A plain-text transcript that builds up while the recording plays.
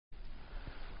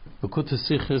Bekute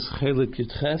Siches Chelek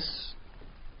Yitches,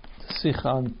 Sich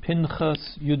on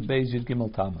Pinchas Yud Beis Yud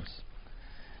Gimel Tammuz.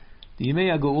 The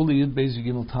Yemei HaGeula Yud Beis Yud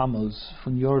Gimel Tammuz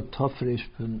from your Tofresh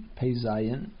Pei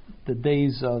Zayin, the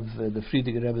days of the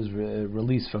Frierdiker Rebbe's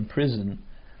release from prison,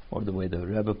 or the way the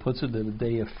Rebbe puts it, the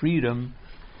day of freedom,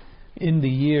 in the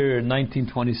year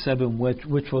 1927,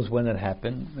 which was when it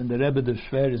happened. And the Rebbe der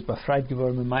Schwer is befreit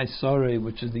geworden Mai Sorei,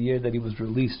 which is the year that he was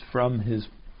released from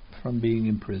being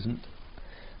imprisoned.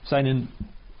 Seinen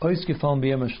ausgefallen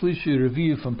B'yem HaShlishi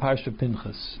review from Parsha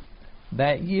Pinchas.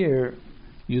 That year,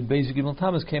 Yud Beis Gimel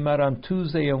Tammuz came out on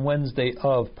Tuesday and Wednesday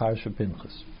of Parsha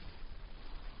Pinchas.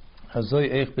 Hazoi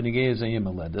Eich B'nigei Zayim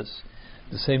Aledes.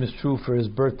 The same is true for his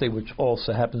birthday, which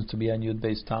also happens to be on Yud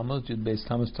Beis Tammuz, Yud Beis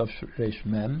Tammuz Tafresh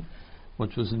Mem,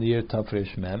 which was in the year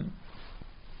Tafresh Mem,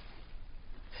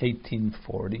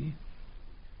 1840.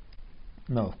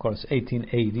 No, of course,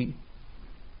 1880.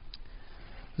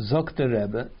 Zok the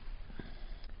Rebbe.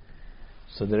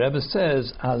 So the Rebbe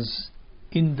says, as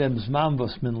in dem Zman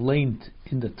was men leint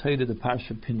in the Torah the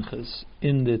Parsha Pinchas,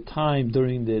 in the time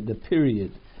during the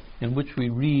period in which we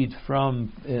read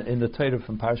from in the Torah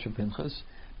from Parsha Pinchas,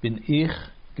 bin ich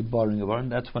geboren geworden.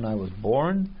 That's when I was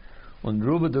born. Und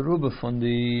Rube der Rube von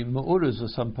die Meures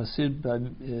was am passiert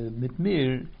mit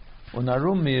mir und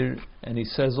arum mir. And he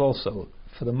says also,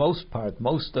 for the most part,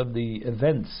 most of the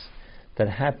events that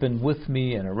happened with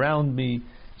me and around me,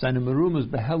 seine merumas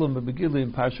behelim begili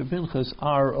in Parsha Pinchas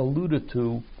are alluded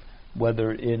to,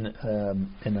 whether in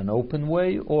an open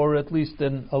way or at least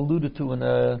then alluded to in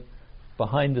a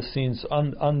behind the scenes,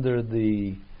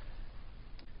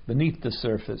 beneath the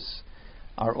surface,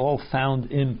 are all found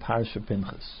in Parsha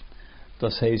Pinchas.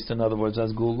 Das heißt, in other words,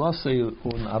 as gulase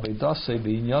un avedase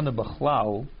b'inyane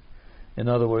b'chlau, in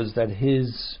other words, that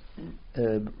his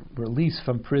release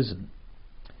from prison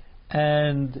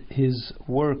and his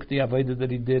work, the avodah that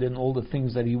he did, and all the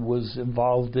things that he was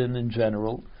involved in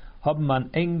general, haben man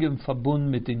engem verbund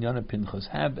mit inyane Pinchas,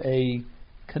 have a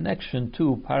connection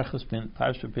to Parsha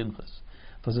Pinchas.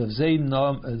 Was auf sein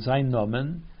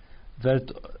Namen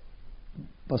wird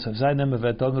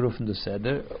angerufen the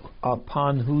Seder,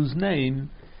 upon whose name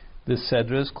the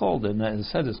Seder is called, and the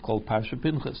Seder is called Parsha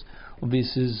Pinchas. And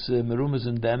this is merumas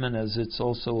in them, and as it's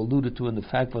also alluded to in the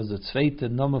fact was the zweite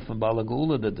Name from Bala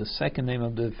Geula, that the second name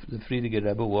of the Frierdiker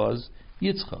Rebbe was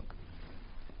Yitzchak.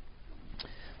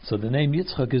 So the name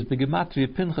Yitzchak is Begematria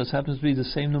Pinchas, happens to be the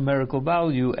same numerical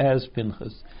value as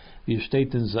Pinchas. Wie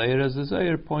steht in Zayir, as the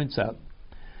Zayir points out.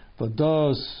 But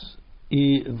those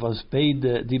was die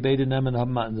beide Namen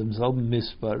haben an demselben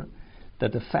Mispar,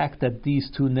 that the fact that these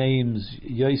two names,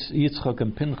 Yitzchak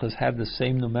and Pinchas, have the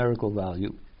same numerical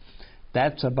value,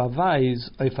 that's a beweis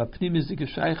auf a pnimische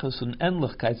Sheiches und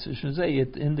Ähnlichkeit zwischen sie.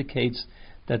 It indicates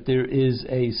that there is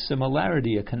a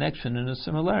similarity, a connection and a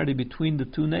similarity between the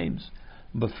two names.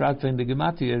 Befragt wenn die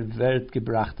Gematria wird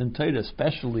gebracht in Torah,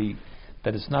 especially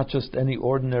that it's not just any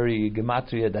ordinary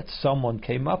Gematria that someone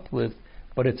came up with,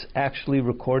 but it's actually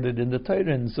recorded in the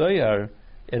Torah. In Zohar,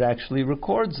 it actually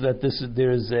records that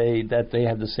that they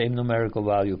have the same numerical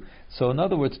value. So in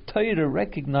other words, Torah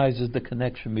recognizes the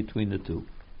connection between the two.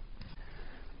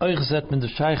 We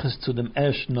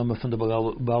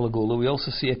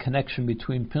also see a connection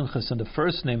between Pinchas and the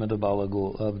first name of the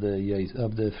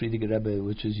Frierdiker Rebbe,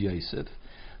 which is Yosef.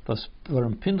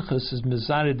 Pinchas is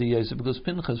Mizari de Yosef, because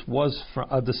Pinchas was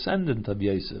a descendant of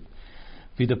Yosef.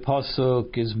 The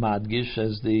pasuk is madgish,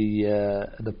 as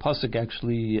the pasuk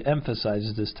actually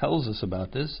emphasizes this, tells us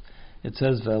about this. It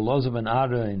says, "Ve'elazar ben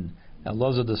Aaron,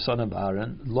 Elazar the son of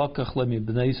Aaron, lokach lemi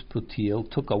b'neis Putiel,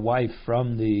 took a wife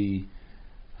from the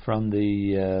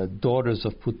daughters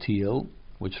of Putiel,"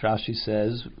 which Rashi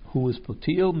says, "Who is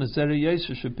Putiel? Mizera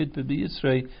Yosef shepit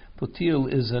b'Yitzrei." Putiel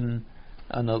is a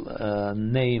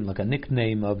name, like a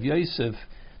nickname of Yosef,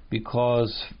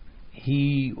 because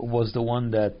he was the one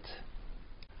that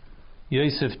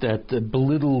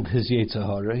belittled his Yetzer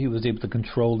Hara. He was able to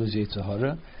control his Yetzer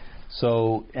Hara.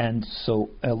 So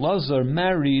Elazar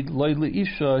married Loila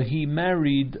Isha. He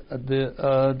married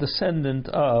the descendant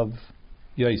of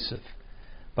Yosef.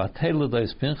 But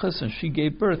is Pinchas, and she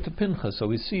gave birth to Pinchas. So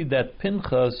we see that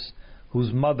Pinchas,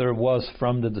 whose mother was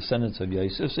from the descendants of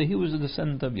Yosef, so he was a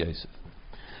descendant of Yosef.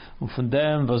 Und von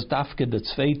dem was Dafke der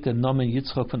zweite Name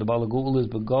Yitzchak von der Bala Geula is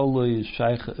Begolui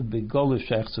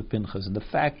Sheikh zu Pinchas. And the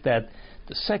fact that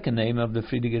the second name of the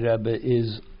Frierdiker Rebbe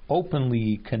is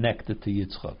openly connected to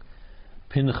Yitzchak.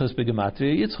 Pinchas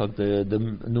Begematria Yitzchak, the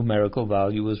numerical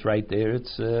value is right there,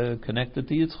 it's connected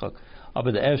to Yitzchak.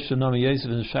 Aber der erste Name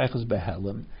Yosef is Sheikh is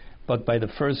Behelim. But by the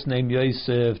first name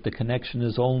Yosef, the connection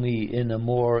is only in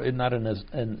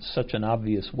such an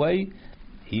obvious way.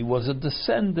 he was a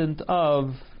descendant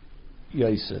of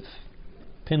Yosef.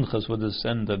 Pinchas was a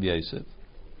descendant of Yosef.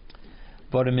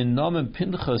 But in Namen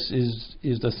Pinchas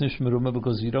is das nicht meruma,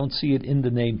 because you don't see it in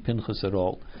the name Pinchas at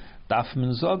all. Darf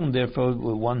man sagen, therefore,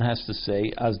 one has to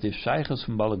say, as the Sheiches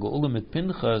from Balagula mit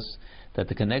Pinchas, that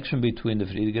the connection between the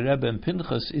Frierdiker Rebbe and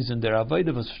Pinchas is in their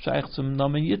Avodah was Sheich zum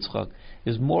Namen Yitzchak,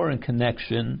 is more in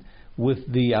connection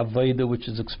with the Avodah which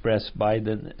is expressed by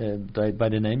the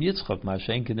name Yitzchak.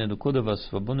 Ma'ashenken in the Kudah was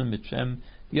verbunden mit Shem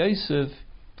Yosef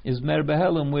is mer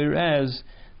behelem, whereas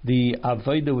the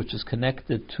Avodah which is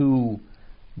connected to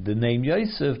the name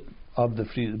Yosef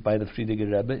by the Frierdiker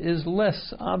Rebbe is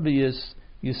less obvious.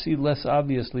 You see less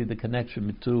obviously the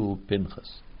connection to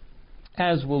Pinchas,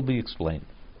 as will be explained.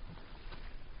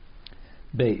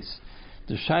 Base.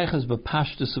 The Sheiches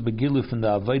bepashtus begilu from the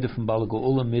Avodah from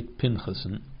Balagula mit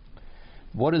Pinchasen.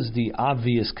 What is the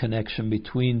obvious connection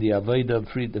between the Avodah of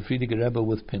the Frierdiker Rebbe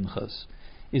with Pinchas?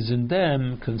 Is in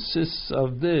them consists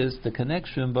of this, the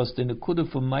connection, but the nekuda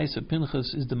from Maisa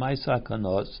Pinchas is the Maisa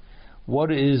Kanos.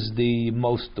 What is the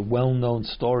most well-known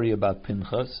story about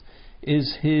Pinchas?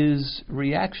 Is his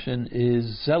reaction,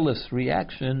 his zealous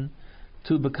reaction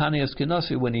to Bekani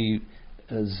Askenazi when he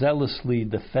zealously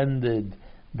defended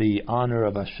the honor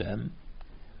of Hashem.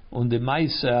 Und the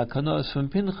Maisa Kanos from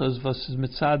Pinchas was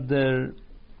mitzad der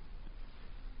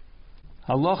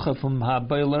halacha from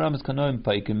Habayil Ramas Kanoim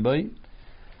Paikim Bay.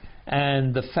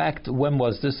 And the fact, when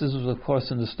was this? This was, of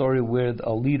course, in the story where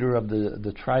a leader of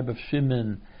the tribe of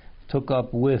Shimon took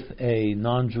up with a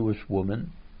non-Jewish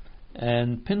woman,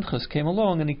 and Pinchas came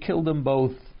along and he killed them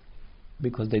both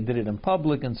because they did it in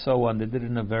public and so on. They did it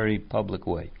in a very public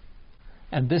way.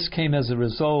 And this came as a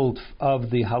result of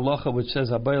the halacha which says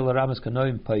that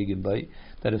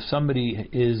if somebody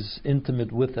is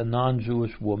intimate with a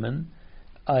non-Jewish woman,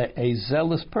 a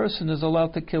zealous person is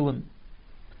allowed to kill him.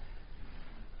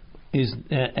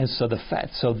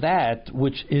 So that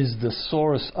which is the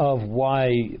source of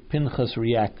why Pinchas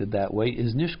reacted that way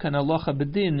is nishkan halacha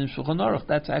bedin in Shulchan Aruch.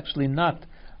 That's actually not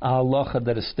a halacha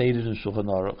that is stated in Shulchan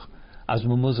Aruch. As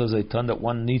Mumuzah Zaytan, that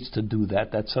one needs to do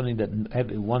that. That's something that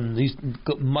one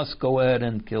must go ahead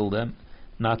and kill them.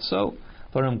 Not so.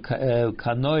 Because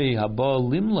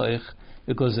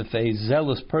if a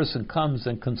zealous person comes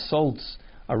and consults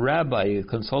a rabbi,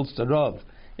 consults the Rav,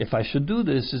 if I should do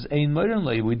this, is ein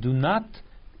moirin. We do not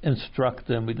instruct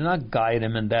him, we do not guide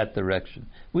him in that direction.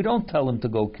 We don't tell him to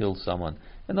go kill someone.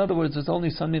 In other words, it's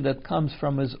only something that comes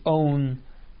from his own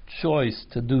choice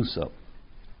to do so.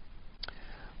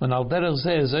 And in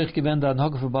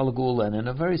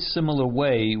a very similar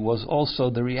way was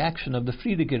also the reaction of the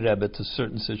Frierdiker Rebbe to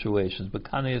certain situations. But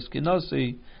Bekani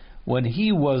Askenazi, when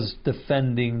he was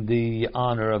defending the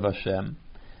honor of Hashem,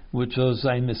 which was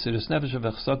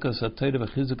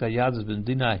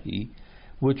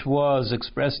which was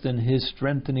expressed in his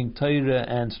strengthening Torah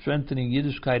and strengthening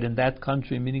Yiddishkeit in that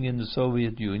country, meaning in the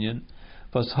Soviet Union,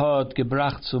 which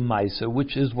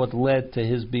is what led to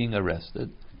his being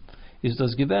arrested. Is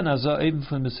das given as even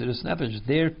from Mesiras Nefesh.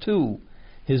 There too,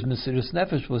 his Mesiras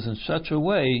Nefesh was in such a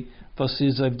way,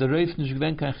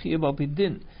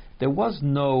 there was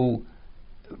no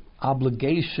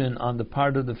obligation on the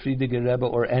part of the Frierdiker Rebbe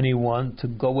or anyone to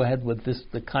go ahead with this,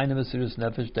 the kind of Mesiras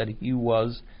Nefesh that he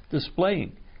was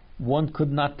displaying. One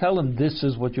could not tell him, this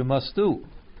is what you must do.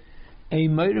 A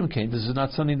Meirim came. This is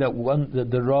not something that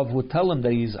the Rav would tell him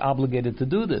that he's obligated to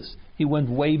do this. He went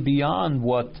way beyond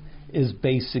what is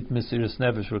basic Mesiras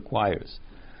Nefesh requires.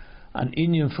 An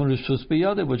inyan from Rishus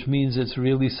B'Yadeh, which means it's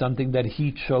really something that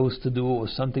he chose to do, or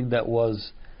something that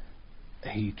was,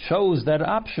 he chose that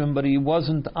option, but he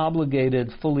wasn't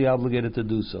fully obligated to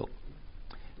do so.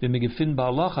 As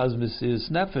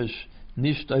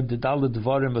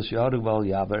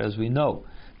we know,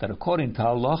 that according to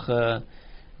halacha,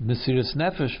 Mesiras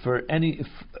Nefesh for any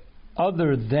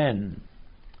other than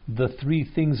the three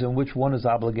things in which one is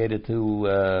obligated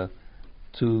to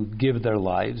give their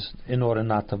lives in order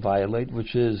not to violate,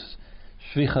 which is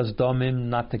shvichas domim,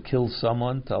 not to kill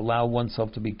someone, to allow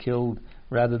oneself to be killed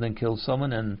rather than kill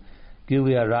someone, and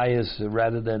gili arayas,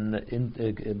 rather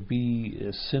than be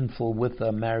sinful with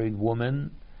a married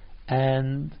woman,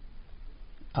 and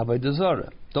avodah zarah.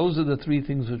 Those are the three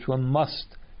things which one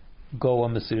must go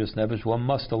on Mesiras Nefesh. One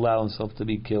must allow himself to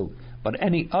be killed. But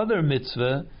any other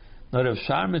mitzvah, not of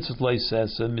shar mitzvah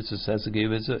says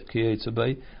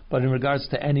but in regards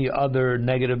to any other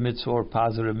negative mitzvah or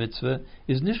positive mitzvah,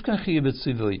 is nishkan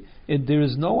chiyuv. There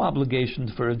is no obligation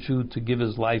for a Jew to give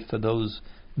his life for those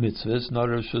mitzvahs, nor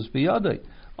rishus biyadei.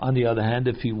 On the other hand,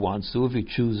 if he wants to, if he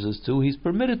chooses to, he's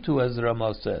permitted to, as the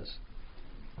Ramah says.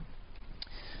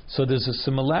 So there's a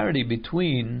similarity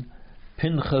between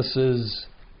Pinchas's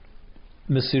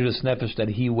Mesiras Nefesh that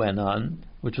he went on,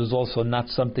 which was also not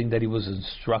something that he was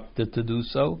instructed to do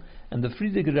so, and the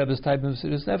Frierdiker Rebbe's type of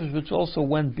Mesiras Nefesh, which also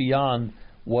went beyond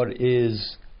what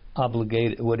is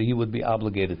obligated, what he would be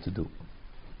obligated to do.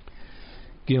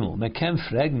 Gimel, mekem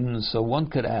fragen, so one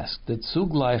could ask, that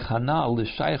zugleich hanal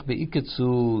l'shaykh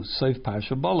beiketzu soif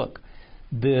parsha Balak.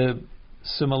 The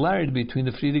similarity between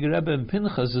the Frierdiker Rebbe and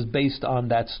Pinchas is based on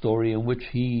that story in which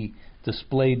he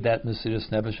displayed that Mesiras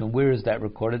Nefesh, and where is that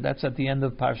recorded? That's at the end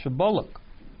of Parsha Balak.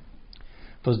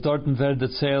 Was dorten werd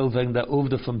erzählt wegen der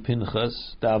Uvde von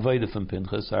Pinchas, the Avodah von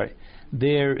Pinchas, sorry.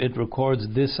 There it records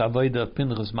this Avodah of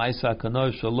Pinchas, Maisa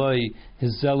Kanor Shaloi,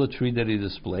 his zealotry that he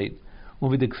displayed.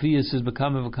 When the Kriyas is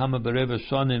become bereva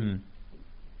shonim,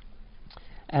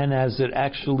 and as it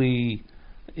actually,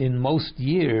 in most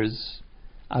years,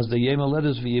 as the Yema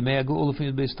letters v'Yemei HaGeula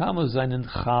from Beis Tammuz seinen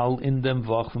Chal in dem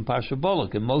Vach from Parsha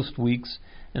Balak. In most weeks,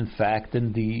 in fact,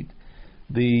 indeed,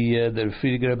 the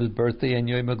Frierdiker Rebbe's birthday and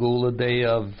Yom HaGeula, day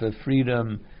of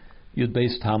freedom, Yud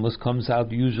Beis Tammuz, comes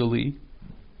out usually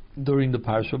during the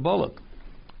Parsha Balak.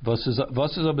 Was is of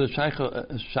the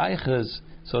Shaykhs.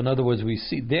 So in other words, we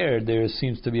see there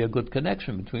seems to be a good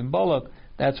connection between Balak.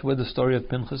 That's where the story of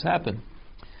Pinchas happened.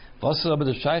 Was aber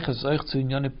der Shaykh ist euch zu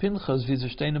Inyane Pinchas, wie sie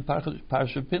stehen in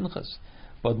Parsha Pinchas.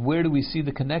 But where do we see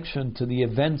the connection to the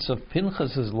events of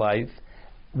Pinchas's life,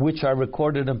 which are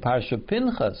recorded in Parsha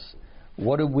Pinchas?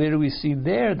 Where do we see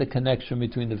there the connection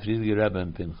between the Frierdiker Rebbe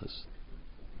and Pinchas?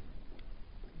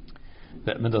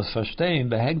 That man das verstehen,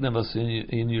 behegden was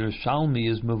in Yerushalmi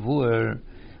is mevur,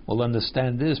 will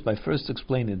understand this by first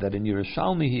explaining that in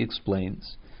Yerushalmi he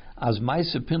explains, as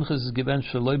Maise Pinchas is given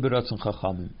shaloi beratzon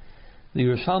chachamim. The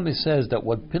Yerushalmi says that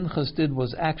what Pinchas did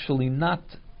was actually not,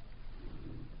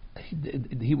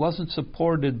 he wasn't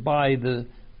supported by the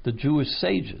Jewish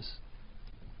sages.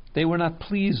 They were not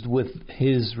pleased with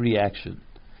his reaction.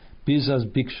 Bizas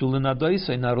bikshul in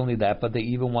adoisai, not only that, but they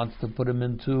even wanted to put him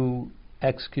into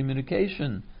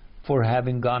excommunication for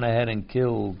having gone ahead and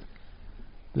killed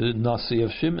the Nasi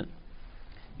of Shimon.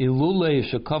 Ilule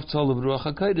shekavtzal of Ruach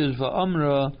HaKodesh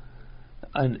va'amra,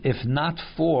 and if not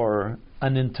for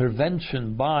an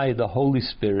intervention by the Holy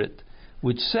Spirit,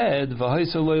 which said,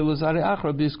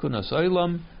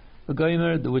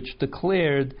 which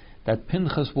declared that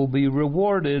Pinchas will be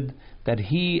rewarded, that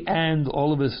he and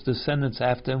all of his descendants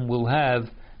after him will have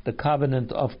the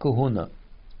covenant of Kahuna.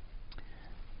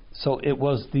 So it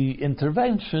was the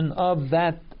intervention of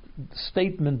that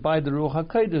statement by the Ruach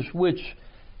HaKodesh which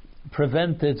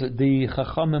prevented the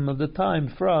Chachamim of the time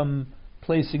from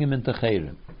placing him into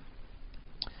Cherem.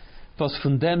 Was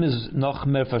von dem is noch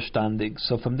mehr verstandig.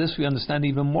 So from this we understand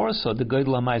even more so the Geidel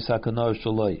HaMais HaKanoah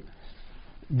Shaloi.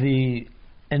 The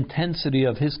intensity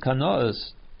of his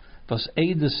kanoas was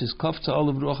Eidus is Kofza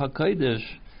Olav Ruach HaKodesh,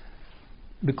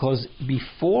 because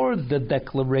before the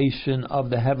declaration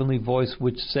of the heavenly voice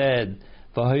which said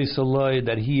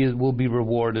that he will be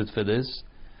rewarded for this,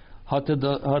 hat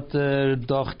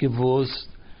doch gewusst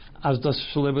as das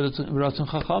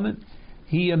Chachamim.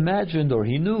 He imagined or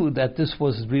he knew that this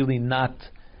was really not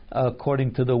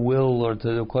according to the will or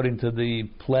according to the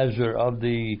pleasure of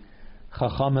the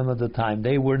Chachamim of the time.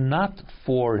 They were not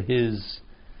for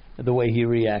the way he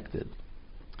reacted.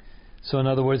 So in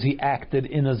other words, he acted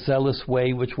in a zealous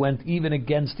way which went even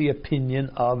against the opinion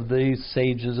of the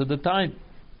sages of the time.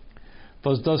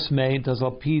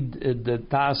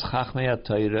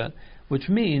 Which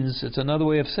means, it's another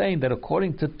way of saying that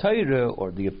according to Torah,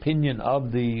 or the opinion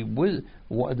of the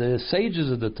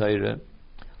sages of the Torah,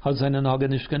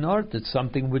 it's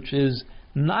something which is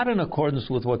not in accordance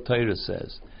with what Torah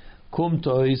says.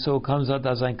 So it comes out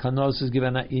as ein kanos is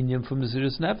given an inyan from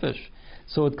Mesiras Nefesh.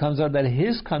 So it comes out that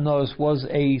his kanos was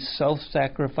a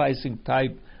self-sacrificing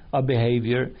type of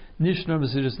behavior. Nishnar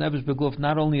Mesiras Nefesh beguf,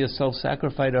 not only a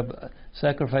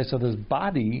sacrifice of his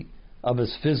body, of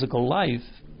his physical life,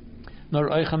 nor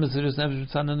oicha Mesiras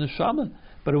Nefesh b'tzana neshama,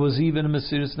 but it was even a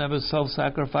Mesiras Nefesh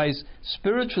self-sacrifice,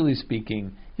 spiritually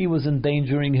speaking. He was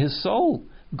endangering his soul,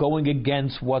 going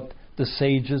against what the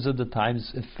sages of the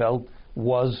times felt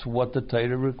was what the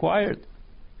Torah required.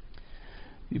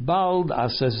 Since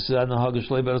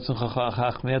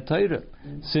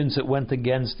it went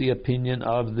against the opinion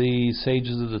of the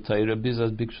sages of the Torah,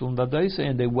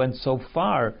 and they went so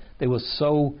far, they were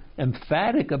so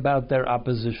emphatic about their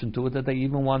opposition to it that they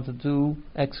even wanted to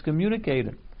excommunicate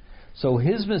him. So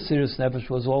his Mesiras Nefesh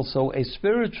was also a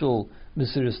spiritual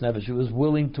Mesiras Nefesh. He was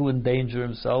willing to endanger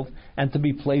himself and to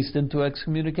be placed into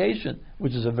excommunication,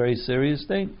 which is a very serious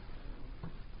thing.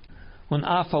 When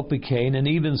Afal became, and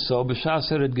even so, when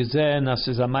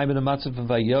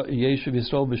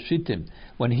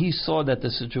he saw that the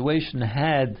situation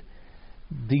had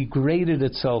degraded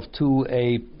itself to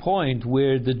a point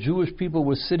where the Jewish people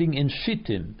were sitting in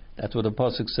Shittim, that's what the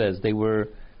pasuk says. They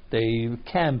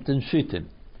camped in Shittim,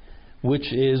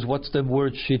 which is, what's the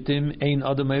word Shittim? Ein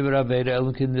adam ever avera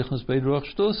elokim nichnas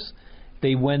beiruach shtus.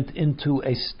 They went into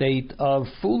a state of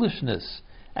foolishness.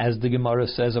 As the Gemara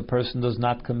says, a person does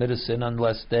not commit a sin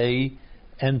unless they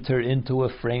enter into a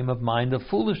frame of mind of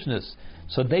foolishness.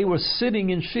 So they were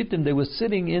sitting in Shittim, they were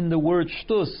sitting in the word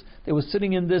shtus, they were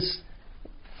sitting in this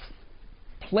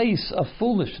place of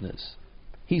foolishness.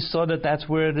 He saw that that's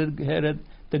where it had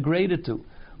degraded to.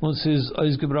 Once his he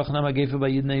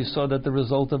saw that the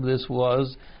result of this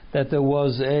was that there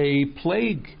was a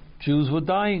plague. Jews were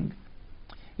dying.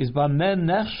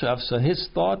 So his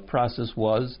thought process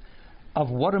was, of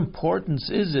what importance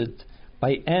is it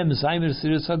of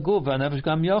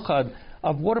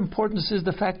what importance is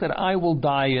the fact that I will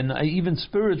die, and even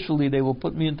spiritually they will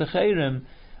put me into Cherem.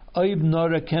 The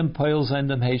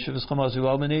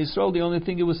only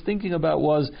thing he was thinking about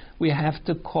was we have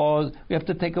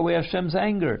to take away Hashem's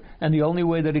anger, and the only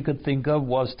way that he could think of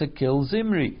was to kill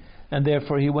Zimri, and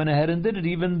therefore he went ahead and did it,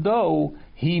 even though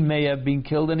he may have been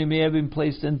killed and he may have been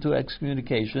placed into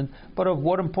excommunication. But of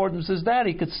what importance is that?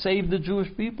 He could save the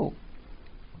Jewish people.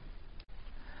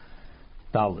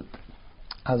 Dalit.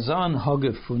 Azan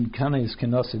Hagef fun Kanais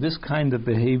Kenasi. This kind of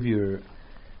behavior,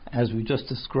 as we just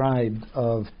described,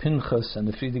 of Pinchas and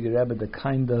the Friediger Rebbe, the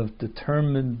kind of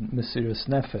determined Mesiras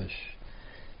Nefesh,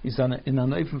 is in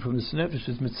an Eifen from the Nefesh,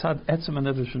 is Mitzad Etzem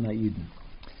HaNefesh Unayidin,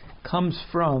 comes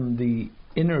from the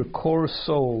inner core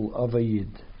soul of a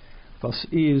Yid. Was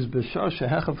is B'shar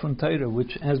Shehecha fun Torah,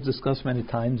 which, as discussed many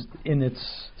times, in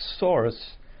its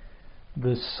source,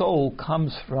 the soul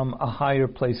comes from a higher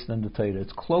place than the Torah.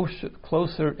 It's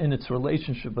closer in its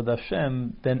relationship with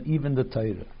Hashem than even the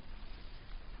Torah.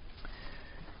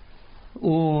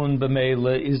 Und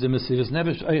b'meile is the Mesiras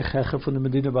Nefesh Eichecha from the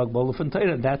Medina Bagbala from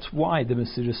Torah. That's why the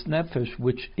Mesiras Nefesh,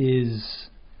 which is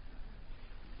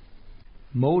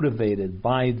motivated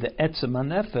by the Etzem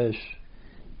HaNefesh,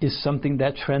 is something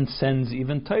that transcends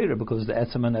even Torah, because the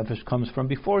Etzem HaNefesh comes from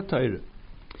before Torah.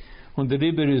 Und the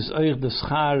Riber is euch the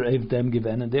schar of them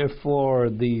given, and therefore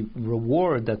the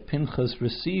reward that Pinchas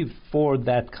received for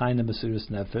that kind of Mesiras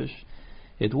Nefesh,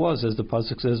 it was, as the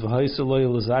pasuk says, v'haisa lo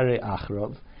yelazare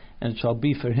achrav, and it shall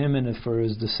be for him and for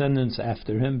his descendants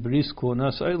after him, bris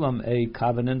kunas olam, a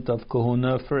covenant of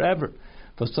kahuna forever.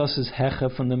 Vastas is hecha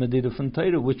from the Medida from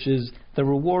Torah, which is the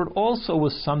reward also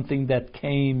was something that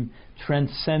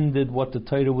transcended what the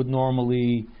Torah would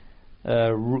normally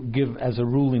give as a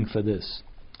ruling for this.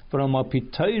 Is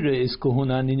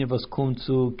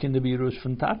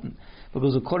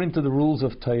because according to the rules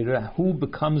of Torah, who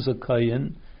becomes a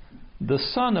Kayin? The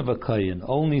son of a Kayin.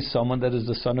 Only someone that is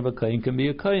the son of a Kayin can be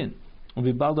a Kayin.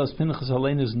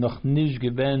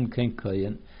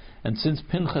 And since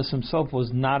Pinchas himself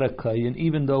was not a Kayin,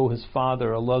 even though his father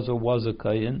Elazar was a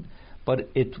Kayin, but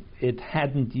it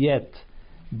hadn't yet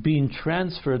been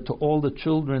transferred to all the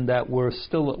children that were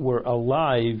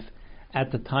alive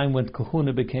at the time when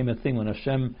Kahuna became a thing, when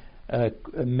Hashem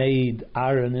made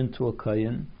Aaron into a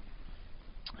Kayin,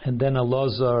 and then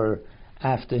Elazar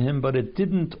after him, but it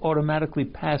didn't automatically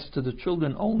pass to the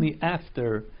children. Only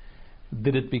after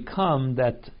did it become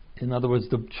that, in other words,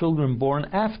 the children born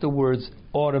afterwards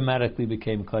automatically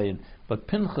became Kayin. But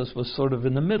Pinchas was sort of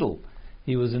in the middle.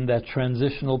 He was in that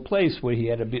transitional place where he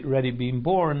had already been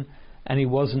born, and he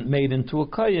wasn't made into a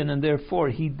Kayin, and therefore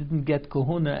he didn't get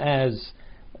Kahuna as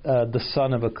the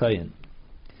son of a Kayin.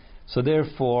 So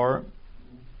therefore,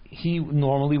 he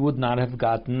normally would not have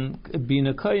been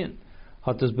a Kayin.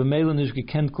 And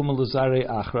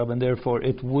therefore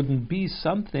it wouldn't be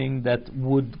something that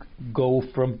would go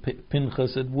from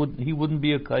Pinchas. He wouldn't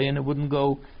be a Kayin, it wouldn't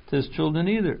go to his children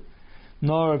either.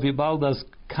 Nor Vibaldas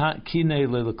Kine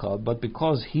Lilakad, but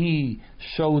because he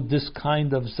showed this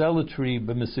kind of zealotry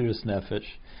by Mesiras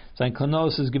Nefesh, sein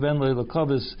Kanos is given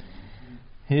Lilakad,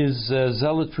 his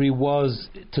zealotry was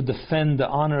to defend the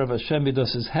honor of Hashem.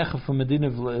 Because his hecha from Medina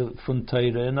from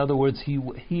Torah. In other words, he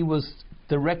was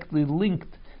directly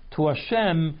linked to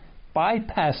Hashem,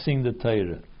 bypassing the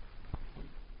Torah.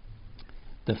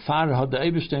 The Father had the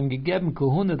Eibishter gegeben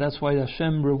Kahuna. That's why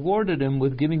Hashem rewarded him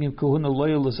with giving him Kahuna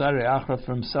loyal lazare achra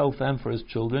for himself and for his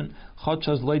children.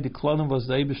 Chotchas loy diklanim was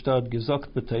the Eibishter had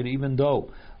gesagt b'Torah, even though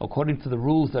according to the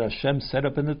rules that Hashem set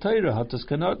up in the Torah, hatas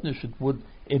kanatnish,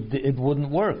 it wouldn't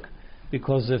work,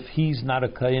 because if he's not a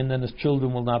Kayin, then his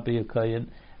children will not be a Kayin,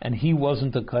 and he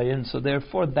wasn't a Kohen, so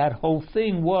therefore that whole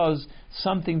thing was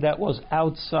something that was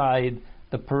outside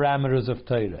the parameters of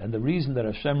Torah. And the reason that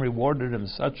Hashem rewarded him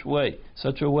such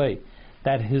a way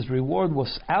that his reward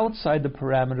was outside the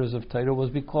parameters of Torah was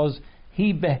because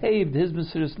he behaved, his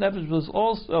Mesiras Nefesh was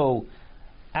also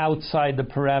outside the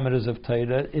parameters of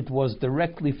Torah. It was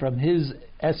directly from his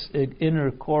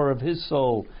inner core of his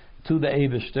soul to the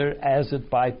Eibishter as it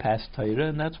bypassed Torah,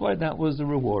 and that's why that was the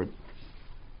reward.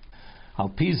 Al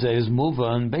Pisa is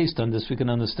Muvan. Based on this, we can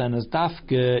understand as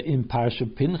Dafke in Parsha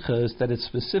Pinchas that it's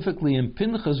specifically in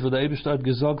Pinchas where the Eibishter had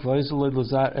gesagt,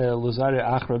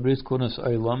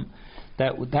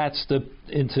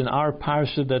 it's in our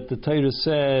Parsha that the Torah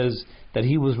says that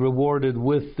he was rewarded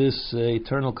with this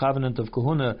eternal covenant of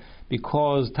Kahuna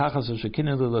because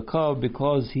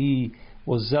he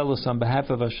was zealous on behalf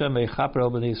of Hashem and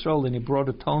he brought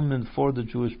atonement for the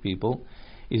Jewish people.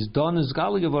 Is done is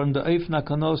gali geworden the Eifna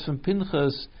Kanos from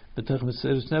Pinchas betech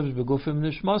Mesiras Nefesh begufim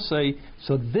nishmasei.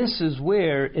 So this is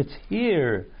where it's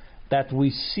here that we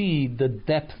see the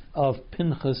depth of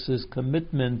Pinchas's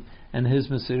commitment and his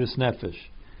Mesiras Nefesh,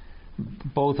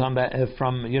 both on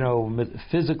from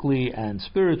physically and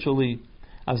spiritually.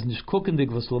 As nishkukendig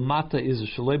was lamata is a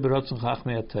shalei beratzon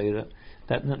chachmei atayra.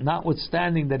 That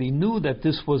notwithstanding that he knew that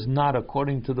this was not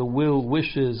according to the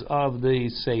wishes of the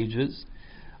sages,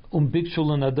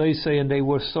 Bikshul and Adoise, and they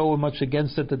were so much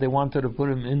against it that they wanted to put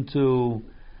him into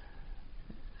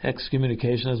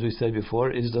excommunication, as we said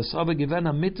before, is the Saba given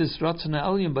a mitis ratzana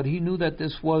aliyim, but he knew that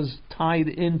this was tied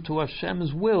into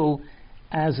Hashem's will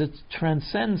as it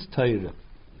transcends Torah.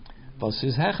 But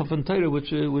is hechaf and Torah,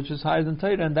 which is higher than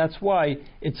Torah, and that's why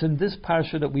it's in this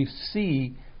parsha that we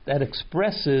see that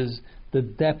expresses the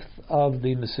depth of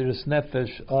the Mesiras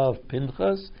Nefesh of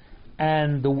Pinchas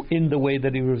and in the way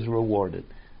that he was rewarded.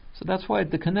 So that's why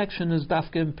the connection is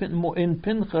dafke in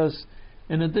Pinchas,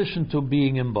 in addition to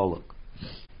being in Balak.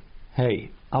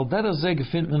 Hey, al derech ze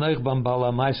gefindt men euch beim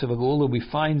Bala Meiser V'Geula, we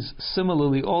find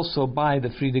similarly also by the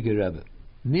Frierdiker Rebbe.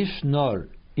 Nicht nur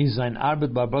is sein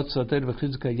Arbeit bei Brotzah Torah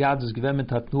v'Chizka Yadus gewesen mit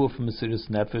Hatnua from Mesiras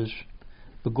Nefesh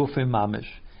B'Gufei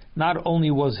Mamish. Not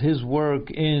only was his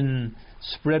work in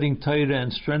spreading Torah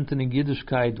and strengthening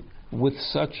Yiddishkeit with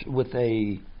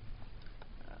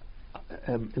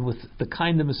the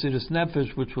kind of Mesiras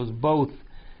Nefesh which was both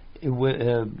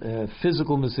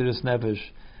physical Mesiras Nefesh.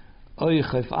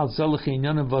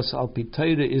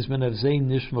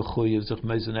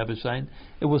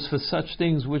 It was for such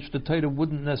things which the Torah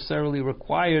wouldn't necessarily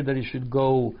require that he should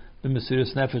go the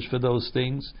Mesiras Nefesh for those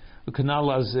things.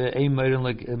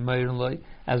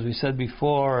 As we said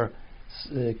before,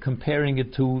 comparing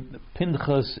it to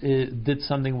Pinchas, did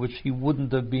something which he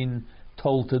wouldn't have been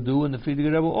told to do, and the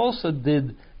Frierdiker Rebbe also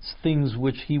did things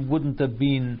which he wouldn't have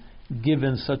been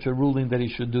given such a ruling that he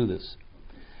should do this.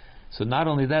 So not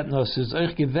only that, no, says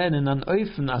euch gewen in an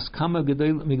Eufen as Kammer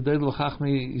Migdal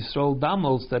Chachmei Yisrael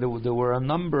Damals, that there were a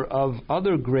number of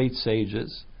other great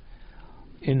sages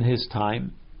in his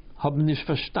time. Haben nicht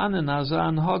verstanden as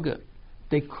an Hage.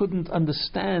 They couldn't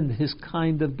understand his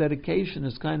kind of dedication,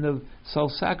 his kind of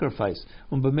self-sacrifice.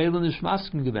 And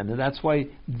that's why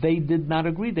they did not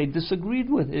agree. They disagreed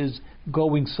with his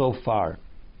going so far.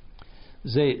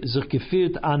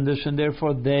 And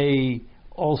therefore they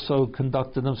also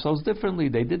conducted themselves differently.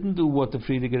 They didn't do what the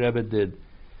Frierdiker Rebbe did.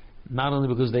 Not only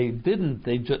because they didn't,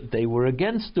 they were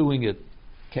against doing it.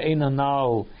 Ke'ena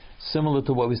now, similar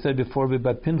to what we said before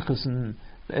by Pinchas, and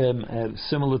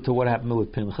similar to what happened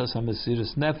with Pinchas,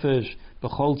 Mesiras Nefesh,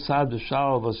 Bechol Tzad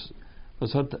V'Shal, was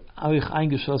hat euch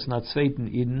eingeschossen at zweiten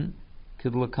Eden,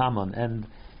 Kidla Kaman, and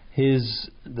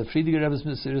the Frierdiker Rebbe's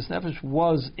Mesiras Nefesh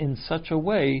was in such a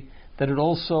way that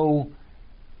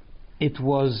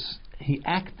he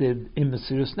acted in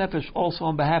Mesiras Nefesh also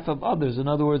on behalf of others. In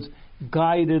other words,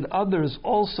 guided others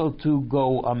also to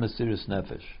go on Mesiras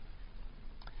Nefesh.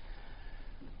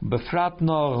 Befrat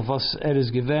nor was is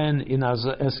given in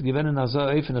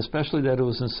Azaif, especially that it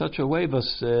was in such a way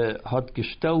was hat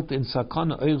gestellt in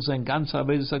Sakon euch sein ganzer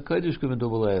Avedes HaKodesh gewinnt.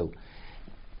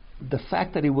 The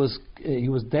fact that he was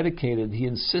dedicated, he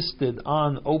insisted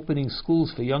on opening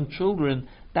schools for young children,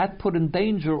 that put in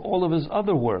danger all of his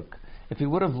other work. If he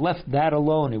would have left that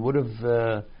alone, he would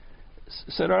have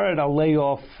said, all right, I'll lay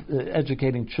off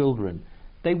educating children.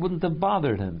 They wouldn't have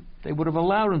bothered him. They would have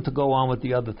allowed him to go on with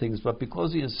the other things. But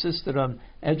because he insisted on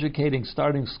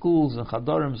starting schools and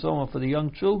chadarim and so on for the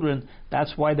young children,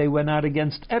 that's why they went out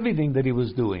against everything that he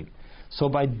was doing. So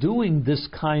by doing this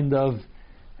kind of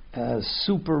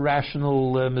super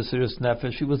rational Mesiras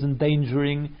Nefesh, he was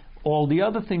endangering all the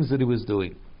other things that he was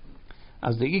doing.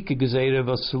 As the Ike Gezeire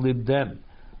was salib dem.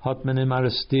 hat man ihm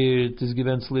arrestiert, ist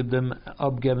gewinnt dem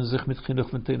abgeben sich mit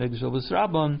Chinuch mit Tenegishovus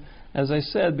Rabban, as I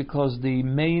said, because the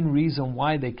main reason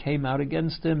why they came out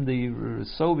against him, the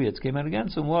Soviets came out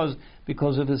against him, was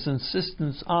because of his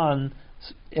insistence on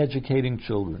educating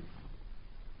children.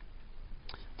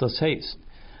 Das heißt,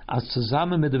 as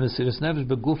zusammen mit dem Mesiras Nefesh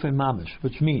begufei mamish,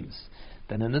 which means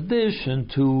that in addition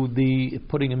to the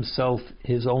putting himself,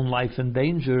 his own life in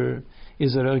danger,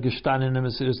 is gestanden in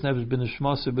Mesiras Nefesh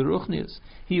b'neshmase beruchnius.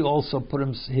 He also put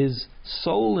his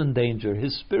soul in danger,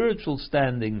 his spiritual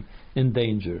standing in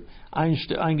danger.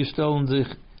 Einstellendig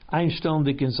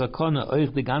in Sakona,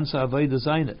 euch die ganze Avodah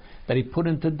seine, that he put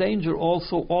into danger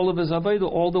also all of his Avodah,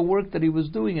 all the work that he was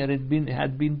doing and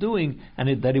had been doing,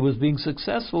 and that he was being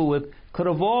successful with, could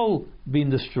have all been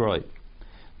destroyed.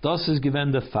 Das is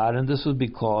given the far, and this was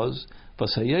because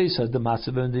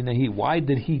why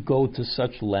did he go to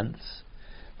such lengths?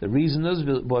 The reason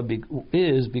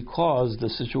is because the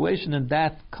situation in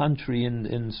that country,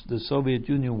 in the Soviet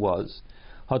Union, was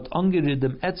hat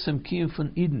angeridem etzem kiyum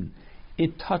von Eden.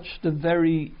 It touched the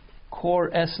very core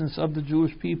essence of the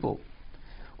Jewish people,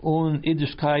 und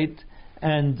Yiddishkeit,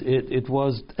 and it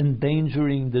was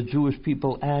endangering the Jewish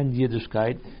people and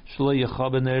Yiddishkeit. He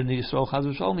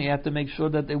had to make sure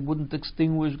that they wouldn't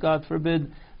extinguish, God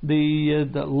forbid, the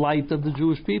light of the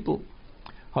Jewish people.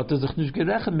 That's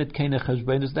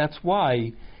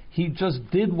why he just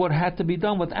did what had to be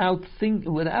done without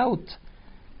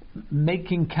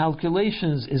making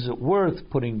calculations. Is it worth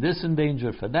putting this in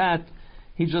danger for that?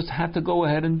 He just had to go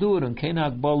ahead and do it. And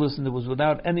Kenak Bolis, and it was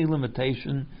without any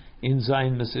limitation in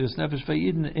Zayin Mesiras Nefesh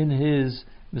Vayidin, in his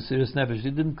Mesiras Nefesh.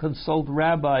 He didn't consult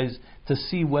rabbis to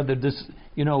see whether this,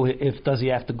 if does he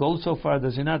have to go so far,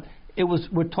 does he not?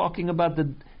 We're talking about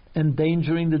the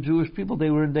endangering the Jewish people. They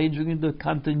were endangering the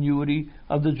continuity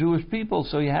of the Jewish people,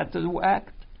 so he had to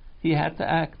act. He had to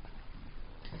act.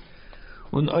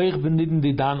 Und euch beniden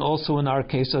die dann also in our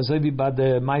case, as wie bei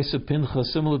der Meiser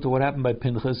Pinchas, similar to what happened by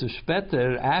Pinchas, is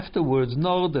später, afterwards,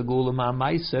 no, the Gulama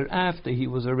Meiser, after he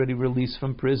was already released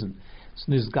from prison.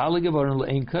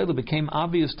 It became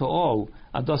obvious to all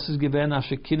that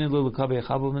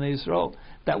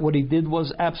what he did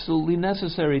was absolutely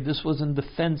necessary. This was in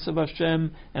defense of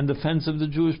Hashem and defense of the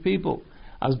Jewish people.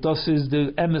 As das is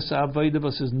the emes avodah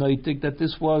was is neitig, that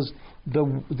this was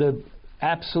the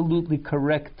absolutely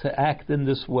correct to act in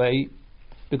this way,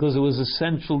 because it was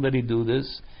essential that he do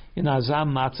this in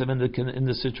Azam Matzav, in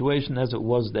the situation as it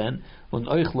was then.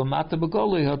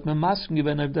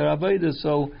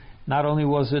 So not only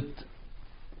was it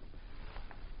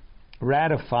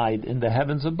ratified in the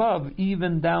heavens above,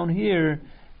 even down here,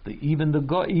 even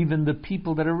the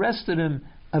people that arrested him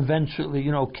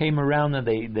eventually, came around, and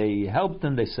they helped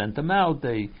him. They sent him out.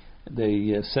 They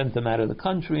sent him out of the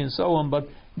country and so on. But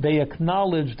they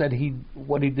acknowledged that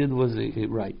what he did was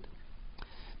right.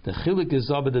 The chilik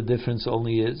is aber, the difference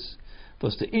only is,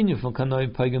 was the inyan from kanoim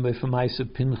pagim by Meiser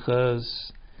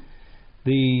Pinchas.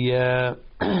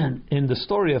 In the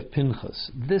story of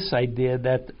Pinchas, this idea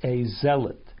that a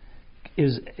zealot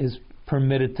is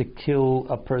permitted to kill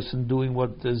a person doing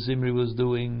what Zimri was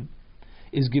doing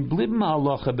is geblieben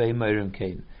halacha bei Meirim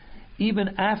Kain. Even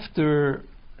after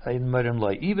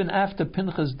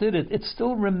Pinchas did it, it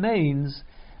still remains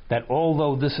that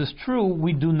although this is true,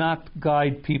 we do not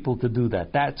guide people to do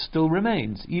that. That still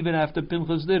remains, even after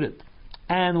Pinchas did it,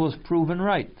 and was proven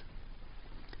right.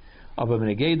 But when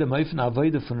it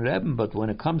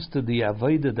comes to the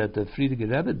avodah that the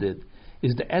Frierdiker Rebbe did,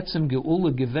 is the etzem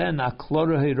geula given a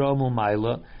klora heiromu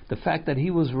maila. The fact that he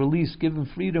was released, given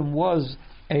freedom, was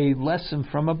a lesson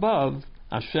from above.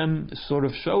 Hashem sort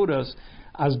of showed us,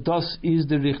 as das is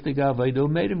the richtige avodah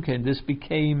merim ken. This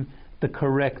became the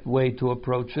correct way to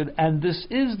approach it, and this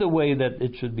is the way that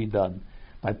it should be done.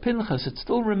 By Pinchas, it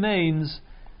still remains,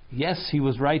 yes, he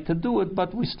was right to do it,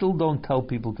 but we still don't tell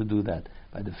people to do that.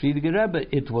 By the Frierdiker Rebbe,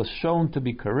 it was shown to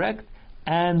be correct,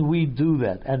 and we do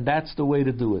that, and that's the way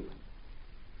to do it.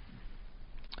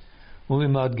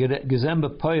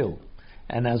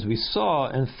 And as we saw,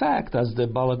 in fact, as the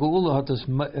Balagula hat es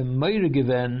meire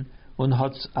given und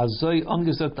hat azoi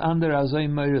angesagt andere azoi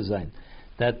meire sein,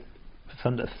 that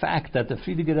from the fact that the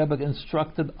Frierdiker Rebbe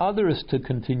instructed others to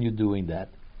continue doing that.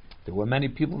 There were many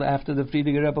people after the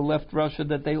Frierdiker Rebbe left Russia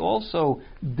that they also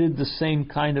did the same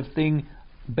kind of thing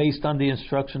based on the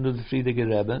instruction of the Frierdiker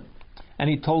Rebbe, and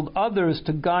he told others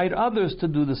to guide others to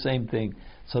do the same thing.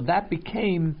 So that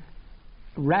became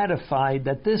ratified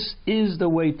that this is the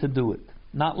way to do it.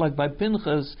 Not like by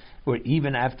Pinchas, where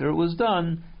even after it was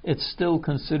done, it's still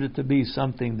considered to be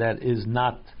something that is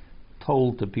not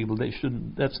told to people.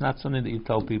 That's not something that you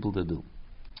tell people to do.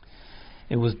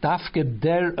 It was dafke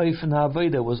der oifen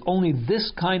ha'avoda. It was only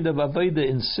this kind of avoda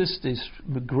insisted,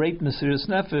 great Mesiras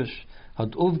Nefesh,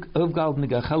 had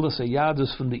aufgehalten gecheles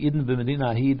ayadus from the Eden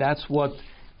b'Medina. That's what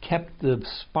kept the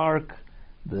spark,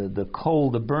 the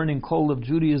coal, the burning coal of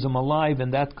Judaism alive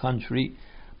in that country.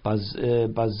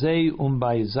 Bazei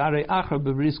by zare acher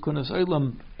b'bris kunas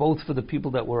olam, both for the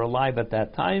people that were alive at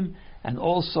that time and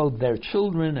also their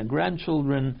children and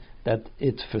grandchildren. That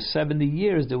it's for 70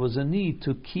 years there was a need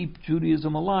to keep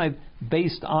Judaism alive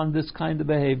based on this kind of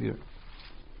behavior.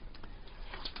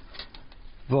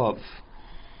 Vav.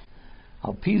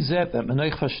 Al pizep et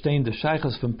menoich verstehen the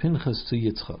shaychas from Pinchas to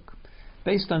Yitzchak.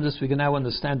 Based on this, we can now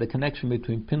understand the connection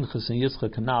between Pinchas and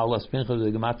Yitzchak, and now as Pinchas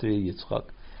is gematria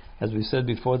Yitzchak. As we said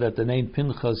before, that the name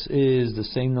Pinchas is the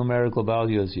same numerical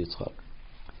value as Yitzchak.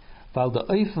 Weil der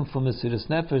Eufen von Mesiras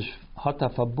Nefesh hat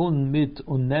verbunden mit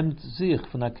und nimmt sich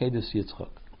von Akedas Yitzchak.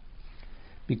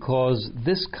 Because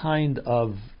this kind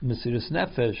of Mesiras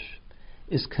Nefesh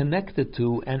is connected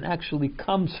to and actually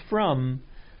comes from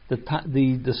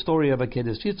the story of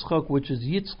Akedas Yitzchak, which is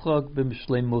Yitzchak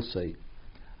b'Mishlei Musay.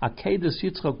 Akedas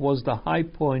Yitzchak was the high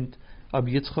point of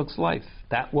Yitzchak's life.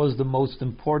 That was the most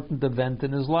important event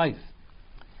in his life.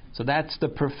 So that's the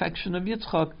perfection of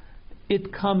Yitzchak.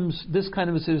 This kind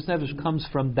of Mesiras Nefesh comes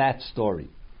from that story.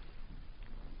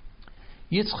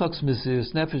 Yitzchak's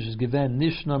Mesiras Nefesh is given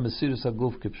Nishna Mesiras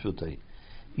Aguf Kipshutai.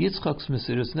 Yitzchak's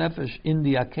Mesiras Nefesh in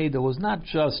the Akedah was not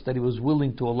just that he was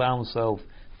willing to allow himself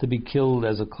to be killed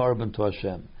as a carbon to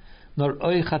Hashem. Nor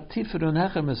Oichatifer and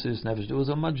Hecher Mesiras Nefesh. There was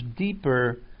a much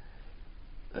deeper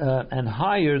and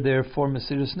higher, therefore,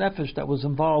 Mesiras Nefesh that was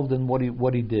involved in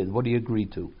what he did, what he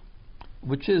agreed to,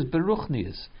 which is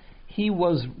Beruchnius. He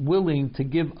was willing to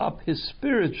give up his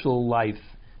spiritual life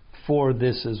for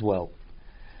this as well.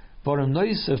 Warum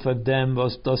Yosef of them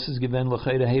was das is given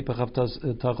l'chayda hepech of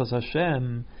tachas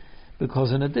Hashem,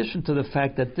 because in addition to the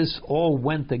fact that this all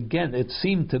went again, it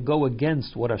seemed to go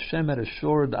against what Hashem had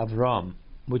assured Avram,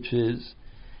 which is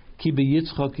ki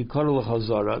beYitzchak yikar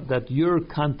l'chazara, that your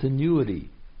continuity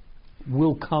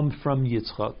will come from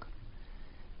Yitzchak.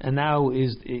 And now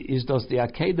is does the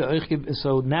Akedah,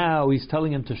 so now he's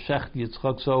telling him to shecht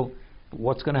Yitzchak. So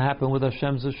what's going to happen with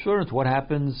Hashem's assurance? What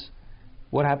happens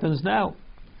now?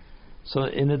 So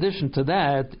in addition to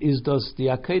that, does the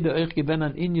Akedah euch geben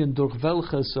an Inyan durch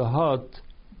welches hat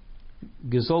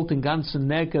gesollt in ganzen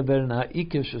Neke werden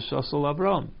ha'ikesh shasol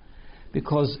Avram.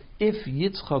 Because if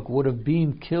Yitzchak would have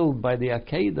been killed by the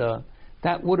Akedah,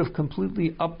 that would have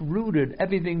completely uprooted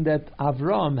everything that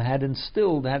Avram had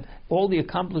instilled. Had all the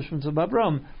accomplishments of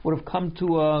Avram would have come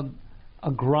to a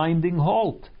grinding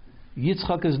halt.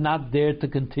 Yitzchak is not there to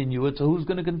continue it, so who's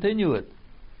going to continue it?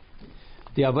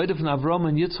 The Avodah von Avram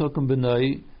and Yitzchak and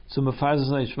Benai,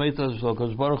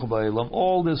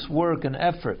 all this work and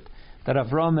effort that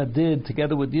Avram did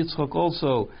together with Yitzchak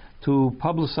also to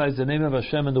publicize the name of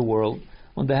Hashem in the world,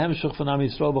 on the Hemshech von Am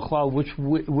Yisrael B'chlal,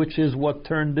 which is what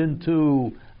turned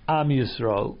into Am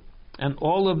Yisrael, and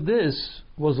all of this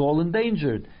was all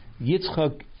endangered.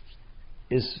 Yitzchak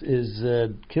is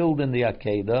killed in the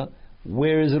Akedah.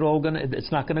 Where is it all going to?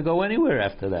 It's not going to go anywhere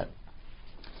after that.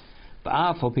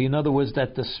 In other words,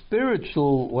 that the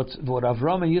spiritual, what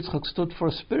Avram and Yitzchak stood for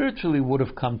spiritually, would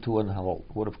have come to a halt.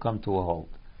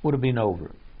 Would have been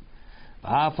over.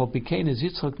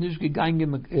 Yitzchak nicht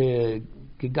gegangen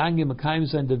mekayim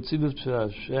sein den Tzivus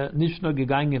Hashem, nicht nur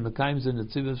gegangen mekayim sein den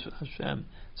Tzivus Hashem.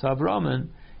 So Avram,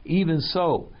 even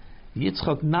so,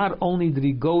 Yitzchak not only did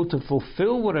he go to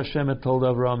fulfill what Hashem had told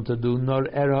Avram to do, nor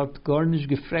hat gar nicht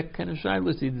gefragt keine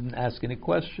Shailos. He didn't ask any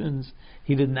questions.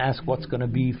 He didn't ask what's going to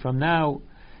be from now.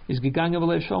 He's gegangen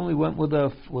v'leishom. He went with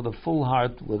a full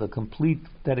heart, with a complete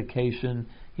dedication.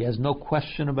 He has no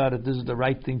question about it. This is the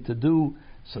right thing to do.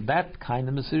 So that kind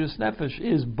of Mesiras Nefesh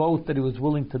is both that he was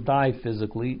willing to die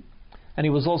physically, and he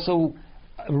was also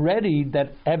ready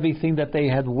that everything that they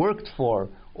had worked for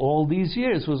all these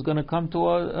years was going to come to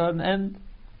an end.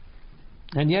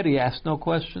 And yet he asked no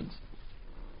questions.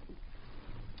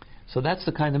 So that's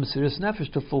the kind of Mesiras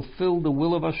Nefesh, to fulfill the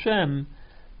will of Hashem,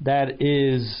 that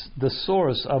is the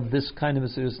source of this kind of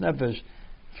Mesiras Nefesh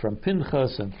from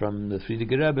Pinchas and from the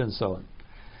Frierdiker Rebbe and so on.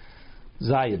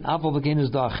 Zayin. Aber beginn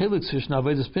is da Chelek zwischen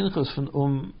Avodas Pinchas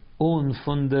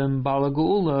von dem Bala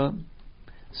Geula.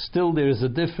 Still there is a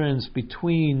difference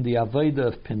between the Avodah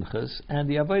of Pinchas and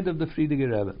the Avodah of the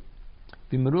Frierdiker Rebbe.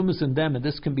 B'merumas in them, and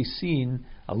this can be seen,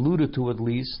 alluded to at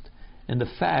least, in the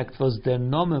fact was der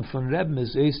Nomen von Rebbe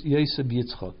is Yosef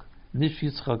Yitzchak, nicht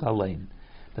Yitzchak allein.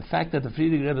 The fact that the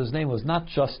Frierdiker Rebbe's name was not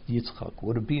just Yitzchak,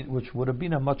 which would have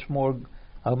been a much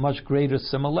greater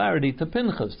similarity to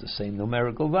Pinchas, the same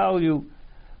numerical value,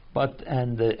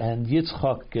 and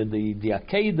Yitzchak, the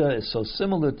Akedah is so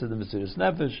similar to the Mesiras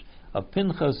Nefesh of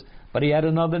Pinchas, but he had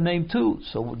another name too.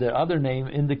 So the other name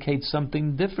indicates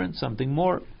something different, something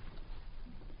more.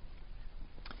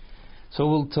 So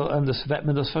we'll understand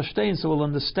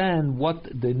what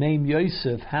the name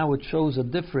Yosef, how it shows a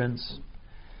difference.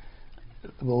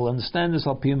 We'll understand this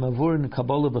al pi mavur in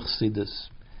Kabbalah b'Chassidus,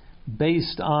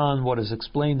 based on what is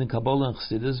explained in Kabbalah and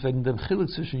Chassidus, wegen dem chiluk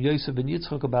zwischen Yosef and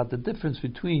Yitzchak, about the difference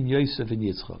between Yosef and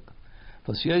Yitzchak.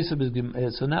 Yosef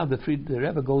is, so now the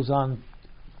Rebbe goes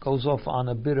off on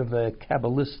a bit of a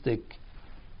Kabbalistic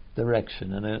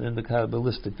direction, in the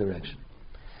Kabbalistic direction.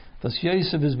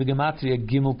 Yosef is begematria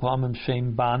gimel pamim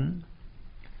shem ban.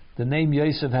 The name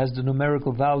Yosef has the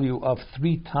numerical value of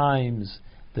 3 times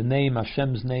the name,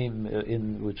 Hashem's name,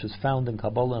 which is found in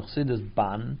Kabbalah and Chassidus,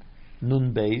 ban,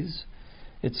 nun beis.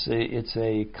 It's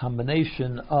a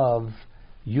combination of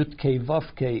yutke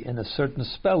vavke in a certain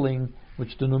spelling,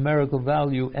 which the numerical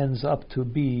value ends up to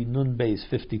be nun beis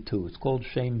 52. It's called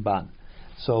shem ban.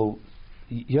 So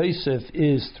Yosef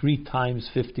is 3 times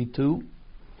 52.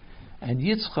 And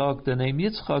Yitzchak, the name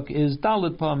Yitzchak, is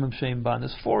Dalet Pamim Shem Ban,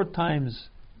 is 4 times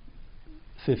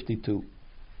 52.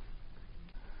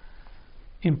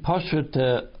 In Pashat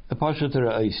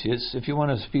Ra'aisius, if you want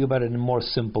to speak about it in more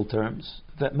simple terms,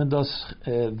 that men dem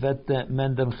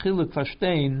Chiluk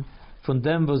verstehen, von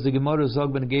dem was the Gemara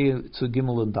sagt, when it to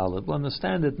Gimel and Dalet. We'll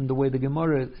understand it in the way the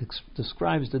Gemara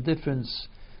describes the difference.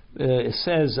 It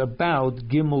says about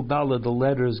Gimel Dalet, the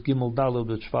letters Gimel Dalet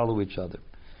which follow each other,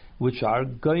 which are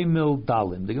Goimel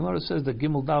Dalim. The Gemara says that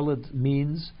Gimel Dalet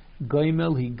means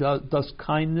Goimel, he does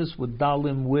kindness, with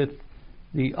Dalim, with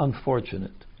the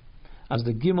unfortunate. As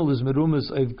the Gimel is Merumas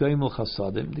of Goimel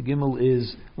Chasadim, the Gimel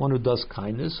is one who does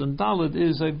kindness, and Dalet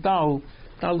is a Dal.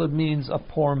 Dalet means a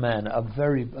poor man, a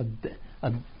very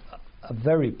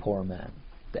poor man,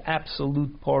 the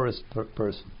absolute poorest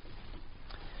person.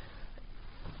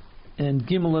 And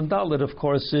Gimel and Dalet, of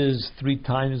course, is 3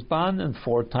 times Ban and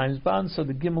 4 times Ban. So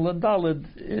the Gimel and Dalet,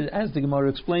 as the Gemara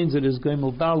explains it, is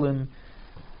Gimel Dalim,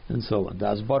 and so on.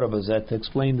 Das Barabazet to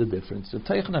explain the difference. The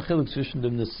Teichen Achiluk zwischen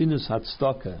dem Nesinus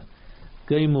Hatstaka,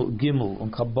 Gimel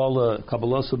und Kabbalah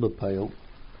Bepeil,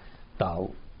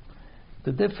 Dal.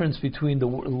 The difference between the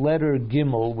letter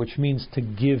Gimel, which means to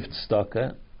give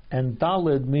tzedakah, and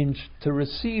Dalet means to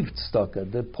receive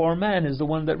tzedakah. The poor man is the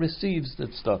one that receives the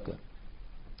tzedakah.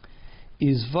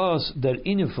 Is was der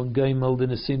inne von Gimel the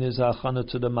Nesin is achana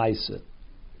to the Maise.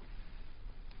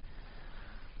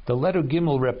 The letter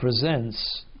Gimel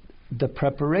represents the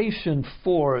preparation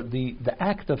for the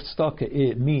act of tzedakah.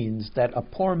 It means that a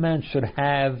poor man should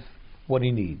have what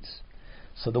he needs.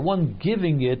 So the one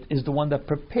giving it is the one that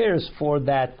prepares for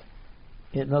that.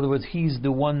 In other words, he's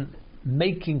the one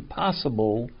making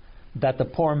possible that the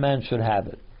poor man should have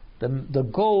it. The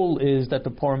goal is that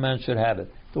the poor man should have it.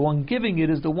 The one giving it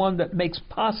is the one that makes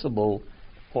possible,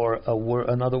 or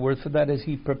another word for that is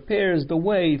he prepares the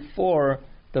way for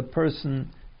the person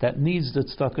that needs the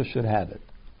tzedakah should have it.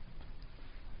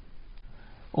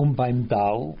 Beim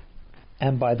Dal,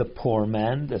 and by the poor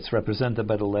man, that's represented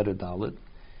by the letter Dalet,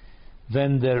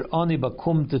 then der Ani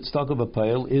bakum the tzedakah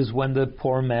b'peil is when the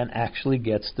poor man actually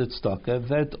gets the tzedakah.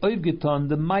 Vet oivgiton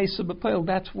the ma'isa b'peil,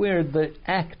 that's where the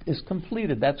act is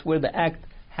completed. That's where the act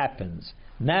happens.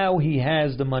 Now he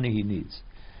has the money he needs.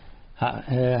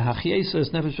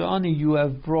 Hachiesas nefesh ani, you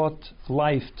have brought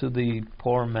life to the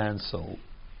poor man's soul.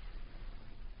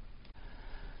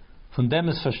 Von dem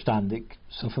is verstandig.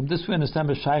 So from this we understand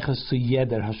b'shaychas to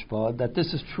yeder hashpah, that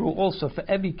this is true also for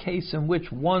every case in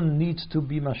which one needs to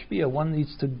be mashpia, one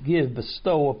needs to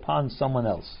bestow upon someone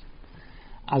else.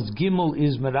 As Gimel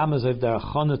is meramaz of der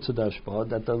achana to the hashpah,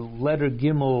 that the letter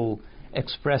Gimel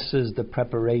expresses the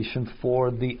preparation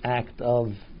for the act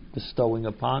of bestowing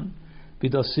upon.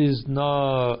 Because is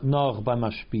noch by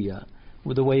mashpia,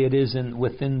 with the way it is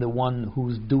within the one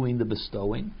who's doing the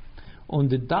bestowing. On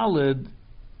the Daled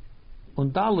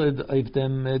of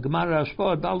them Gemara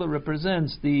Hashpah, Daled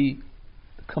represents the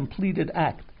completed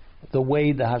act, the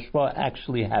way the Hashpah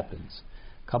actually happens.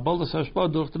 Kabbalah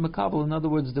Hashpah durch the Mekabel, in other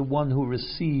words, the one who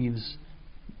receives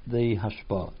the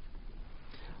Hashpah.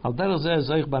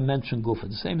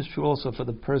 The same is true also for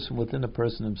the person within the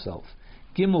person himself.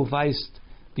 Gimel weist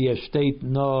wie steht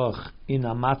noch in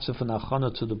a matze von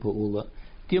achana to the peula.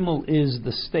 Gimel is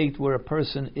the state where a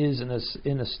person is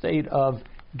in a state of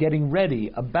getting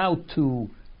ready, about to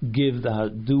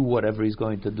do whatever he's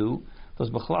going to do.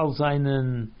 Das bechlal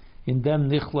seinen in dem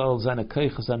nichlal seine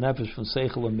keiches anefesh von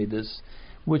seichel midas,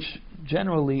 which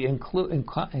generally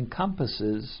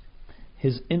encompasses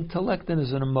his intellect and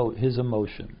his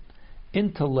emotion.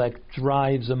 intellect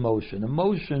drives emotion.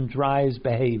 Emotion drives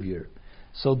behavior.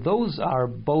 So those are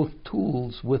both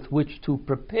tools with which to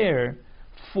prepare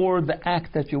for the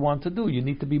act that you want to do. You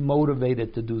need to be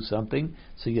motivated to do something,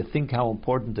 so you think how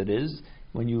important it is.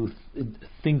 When you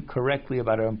think correctly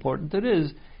about how important it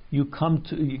is, you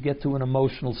get to an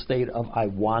emotional state of I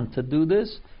want to do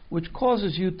this, which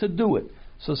causes you to do it.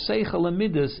 So seichel and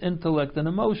midas, intellect and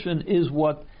emotion, is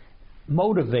what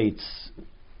motivates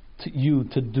you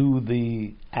to do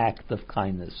the act of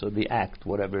kindness, or the act,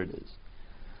 whatever it is.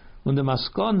 Und the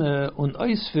maskone und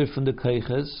oisfir von the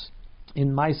keiches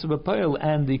in Maisa B'Poel,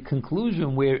 and the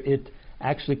conclusion where it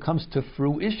actually comes to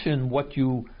fruition, what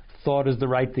you thought is the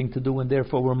right thing to do, and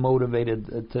therefore were motivated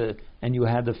and you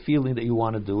had the feeling that you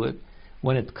want to do it.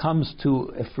 When it comes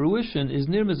to a fruition, is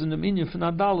nirmaz in the minyan from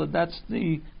Dalet. That's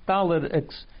the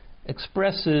Dalet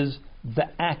expresses the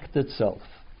act itself.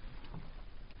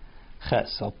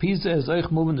 Ches al pisa is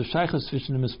eich moving the shaychas zwischen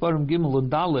the misparim gimel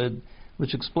and Dalet,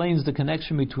 which explains the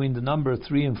connection between the number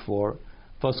 3 and 4.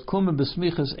 Was kommen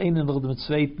besmichas ein und mit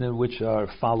zweitne, which are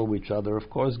follow each other. Of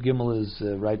course, Gimel is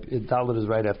right. Dalet is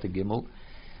right after Gimel,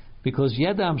 because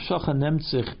jeder Hamshacha nimmt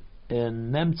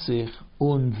sich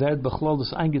und wird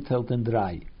bechlolles eingeteilt in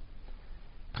drei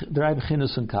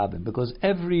beginners und Kabin. Because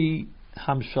every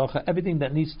Hamshacha, everything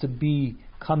that needs to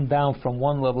come down from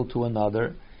one level to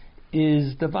another,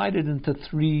 is divided into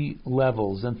 3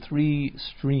 levels and 3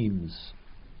 streams,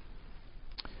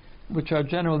 which are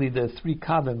generally the 3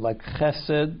 kavim, like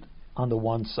chesed on the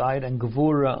one side and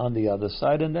gevura on the other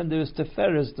side, and then there's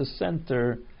teferes,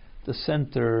 the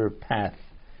center path,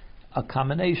 a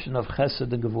combination of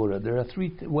chesed and gevura. There are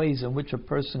 3 ways in which a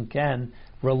person can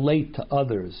relate to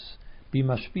others, be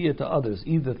mashpia to others,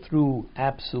 either through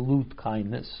absolute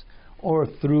kindness, or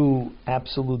through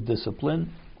absolute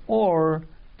discipline, or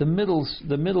the middle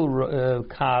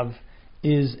kav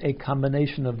is a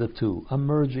combination of the 2, a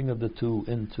merging of the 2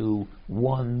 into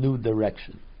one new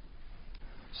direction.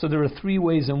 So there are 3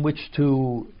 ways in which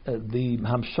the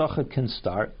hamshacha can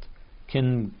start,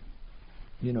 be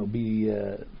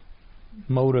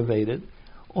motivated.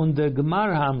 On the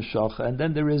gemar hamshacha, and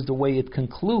then there is the way it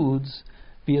concludes,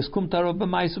 as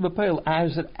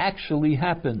it actually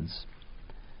happens.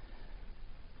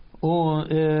 Or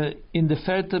in the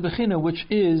ferte beginner, which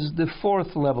is the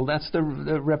 4th level, that's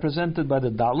represented by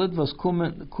the Dalet. Was kum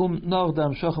noch the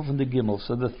Hamshacha from the Gimel.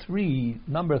 So the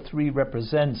number 3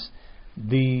 represents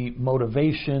the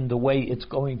motivation, the way it's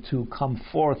going to come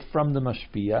forth from the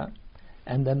Mashpia,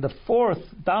 and then the 4th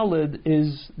Dalet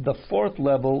is the 4th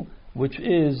level, which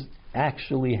is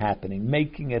actually happening,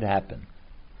 making it happen.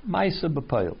 Maisa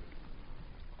B'Poel.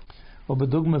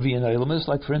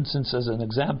 Like for instance, as an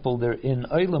example, there in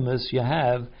Eilamis you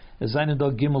have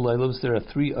Zainadog Gimel Eilamis. There are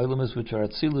 3 Eilamis which are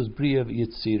Atzilus, Bria,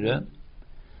 Yitzira.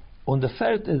 On the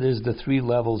Fert, it is the 3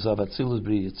 levels of Atzilus,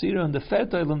 Bria, Yitzira. On the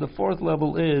Fert Eilam, the 4th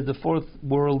level is the 4th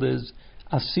world is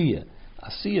Asiya.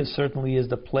 Asiya certainly is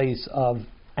the place of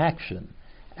action,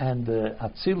 and the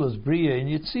Atzilus, Bria, and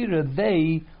Yitzira,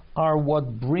 they are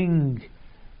what bring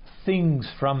things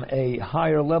from a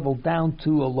higher level down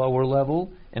to a lower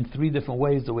level in 3 different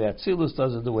ways: the way Atzilus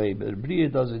does it, the way Bria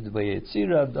does it, the way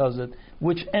Yitzira does it,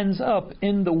 which ends up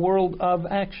in the world of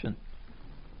action.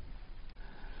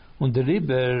 Und der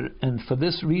Riber, and for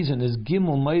this reason, is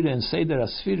Gimel Meire and Seder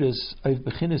Asfiris of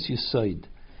Beginnes Yisoid.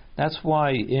 That's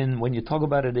why when you talk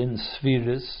about it in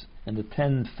Sfiris and the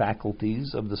 10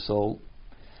 faculties of the soul,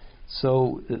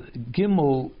 so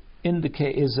Gimel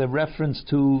is a reference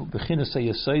to Beginnes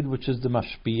Yisoid, which is the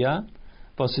Mashpia.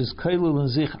 Was is Kailul and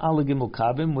Zich alle Gimel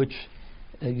Kabim, which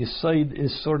Yisoid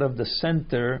is sort of the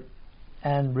center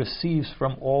and receives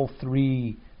from all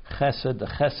 3 Chesed, the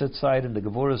Chesed side and the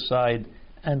Gevurah side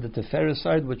and the Teferah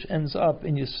side, which ends up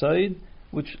in Yisoid,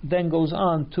 which then goes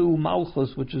on to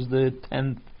Malchus, which is the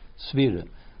 10th Sfira.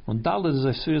 And Dalet is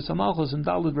a Sfiras HaMalchus, and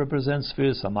Dalet represents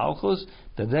Sfiras HaMalchus,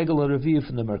 the regular review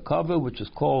from the Merkava, which is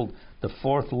called the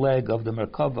 4th leg of the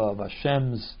Merkava of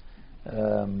Hashem's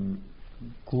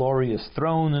glorious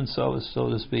throne, and so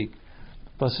to speak.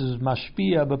 But it is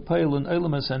Mashpia B'Poel and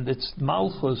Eilamis, and it's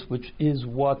Malchus which is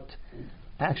what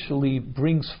actually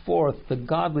brings forth the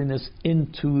godliness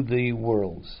into the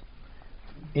worlds.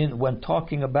 When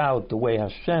talking about the way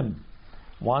Hashem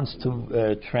wants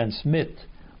to transmit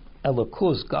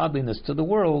Elokus, godliness, to the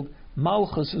world,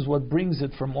 Malchus is what brings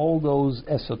it from all those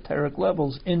esoteric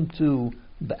levels into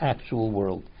the actual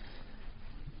world.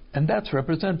 And that's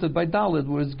represented by Dalet,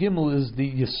 whereas Gimel is the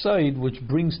Yisoid, which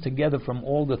brings together from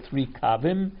all the 3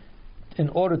 Kavim in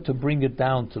order to bring it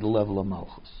down to the level of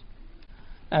Malchus.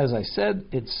 As I said,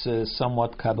 it's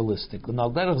somewhat Kabbalistic. Und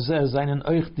al derech zeh seinen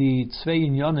euch die zwei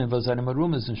Inyonim, was seine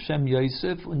Marum is in Shem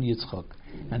Yosef und Yitzchak.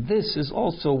 And this is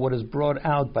also what is brought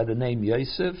out by the name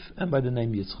Yosef and by the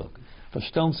name Yitzchak.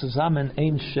 Verstellen zusammen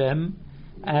ein Shem,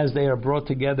 as they are brought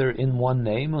together in one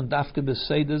name, und dafke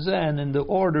beseide zeh, in the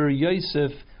order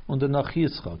Yosef und nach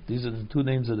Yitzchak. These are the two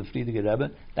names of the Frierdiker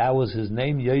Rebbe. That was his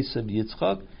name, Yosef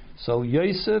Yitzchak. So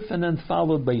Yosef, and then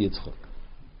followed by Yitzchak.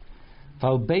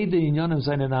 Because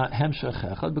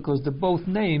the both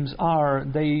names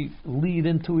they lead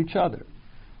into each other.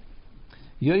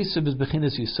 Yosef is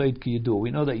beginnes Yisoid ki Yidu.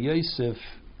 We know that Yosef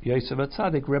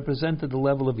HaTzadik represented the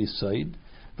level of Yisoid,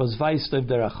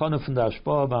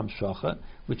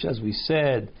 which, as we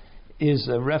said, is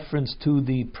a reference to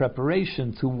the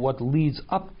preparation, to what leads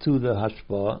up to the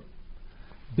Hashpah.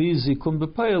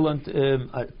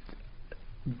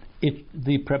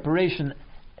 The preparation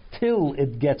till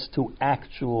it gets to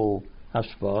actual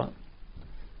hashpah,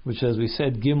 which, as we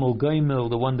said, Gimel Goimel,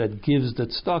 the one that gives the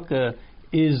tzedakah,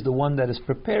 is the one that is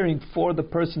preparing for the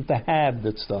person to have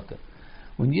the tzedakah.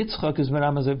 When Yitzchak is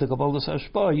Meramazev the Kabbalas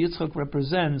Hashpah, Yitzchak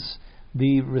represents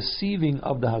the receiving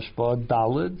of the hashpah,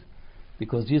 Dalid,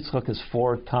 because Yitzchak is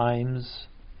 4 times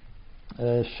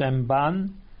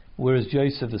Shemban, whereas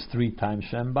Yosef is 3 times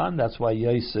Shemban. That's why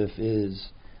Yosef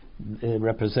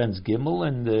represents Gimel,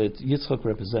 and Yitzchak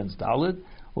represents Dalid.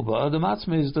 Adam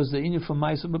Atzme does the inyan from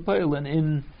Maisa B'Poel, and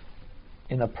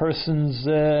in a person's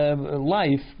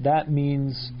life, that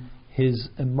means his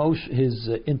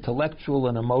intellectual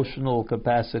and emotional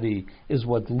capacity is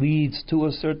what leads to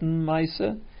a certain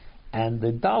Maisa, and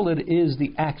the Dalid is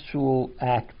the actual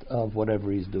act of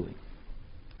whatever he's doing.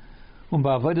 And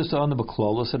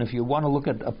if you want to look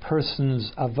at a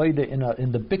person's avodah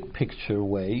in the big picture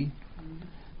way,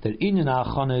 the inyan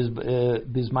achana is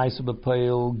bizmaisa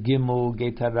b'poel gimel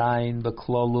getarayin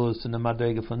b'klolus in the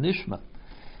madrega von nishma.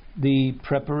 The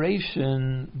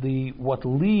preparation, what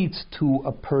leads to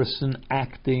a person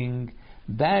acting,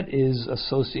 that is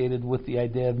associated with the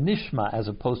idea of nishma as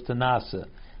opposed to nasa.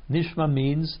 Nishma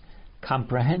means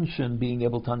comprehension, being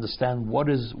able to understand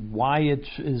why it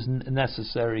is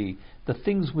necessary. The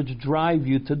things which drive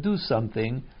you to do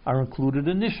something are included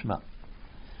in nishma.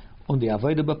 On the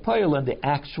avodah b'poel, and the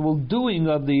actual doing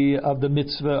of the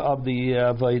mitzvah of the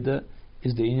avodah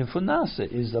is the inyan for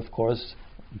nasa, is of course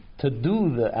to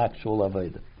do the actual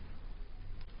avodah.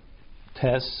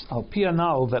 Tes al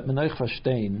pianal that menoich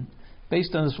verstehen.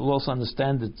 Based on this, we'll also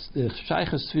understand that the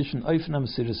shaychus zwischen Aufnahme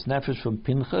Mesiras Nefesh from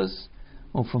Pinchas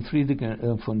and from Frierdiker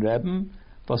and from Rebbe,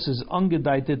 was is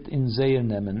angedeutet in Zeir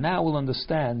Nemen. Now we'll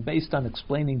understand, based on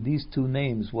explaining these two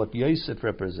names, what Yosef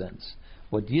represents,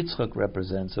 what Yitzchak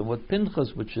represents, and what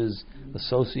Pinchas, which is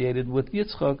associated with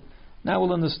Yitzchak. Now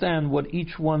we'll understand what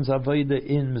each one's avodah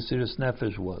in Mesiras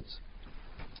Nefesh was.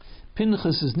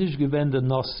 Pinchas is nicht gewend der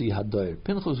Nasi Hadoir.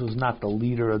 Pinchas was not the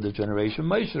leader of the generation.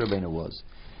 Moshe Rabbeinu was.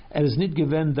 Is nicht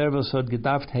gewend der was hat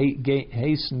gedacht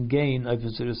hasten gain of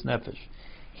Mesiras Nefesh.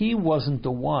 He wasn't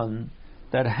the one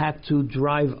that had to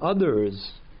drive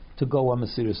others to go on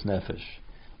Mesiras Nefesh.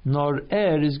 Nor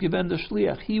is given the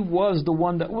shliach. He was the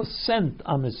one that was sent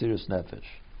on Mesiras Nefesh.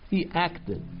 He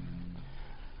acted.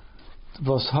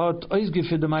 Was hat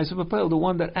ausgeführt the Maisa B'Poel, the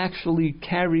one that actually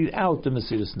carried out the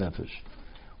Mesiras Nefesh.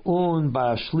 Und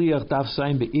bei shliach darf sich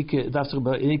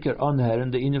beiker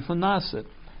anhören the inyan von Nasa.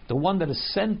 The one that is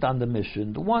sent on the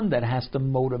mission, the one that has to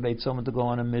motivate someone to go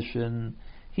on a mission,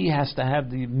 he has to have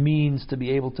the means to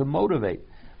be able to motivate.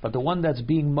 But the one that's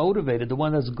being motivated, the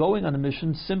one that's going on a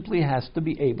mission, simply has to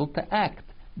be able to act.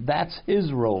 That's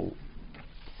his role.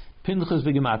 Pinchas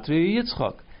v'gematria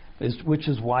Yitzchak, which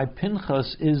is why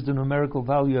Pinchas is the numerical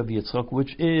value of Yitzchak,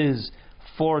 which is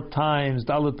 4 times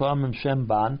Dalet Pa'amim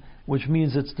Shemban, which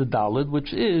means it's the Dalet,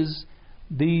 which is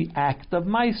the act of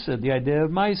Maisa, the idea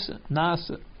of Maisa,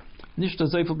 Nasa.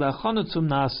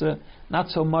 Not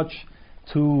so much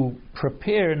to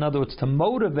prepare, in other words, to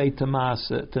motivate to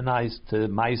Maisa and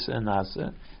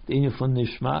Nasa, the inyan von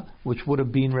Nishma, which would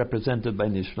have been represented by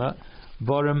Nishma.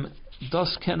 Varim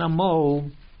das ken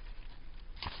amol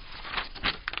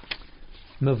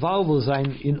meval will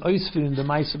sein in Ausführung the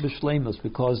Maisa b'Shleimus,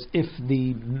 because if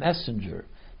the messenger,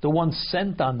 the one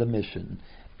sent on the mission,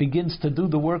 begins to do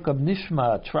the work of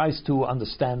Nishma, tries to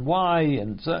understand why,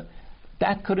 and so,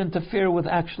 that could interfere with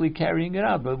actually carrying it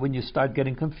out. But when you start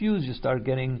getting confused, you start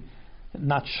getting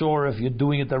not sure if you're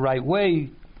doing it the right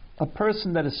way, a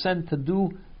person that is sent to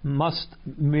do must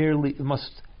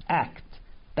act.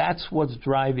 That's what's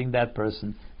driving that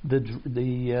person,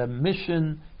 the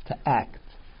mission to act.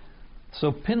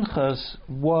 So Pinchas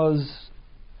was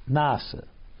Nasa.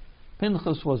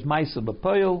 Pinchas was Maisa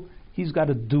B'Poel. He's got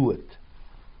to do it.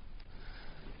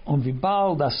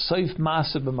 Vibal das Soif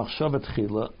Masse b'machshavat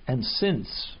Chila, and since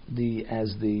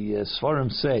as the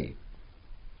Svarim say,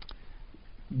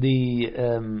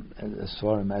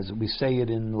 Svarim, as we say it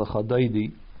in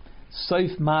L'Chadoidi,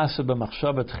 Soif Masse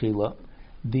b'machshavat Chila,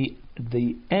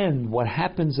 the end, what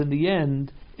happens in the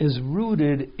end, is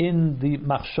rooted in the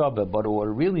machshava, but what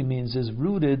it really means is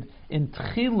rooted in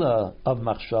tchila of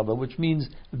machshava, which means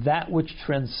that which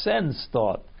transcends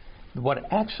thought.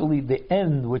 What actually the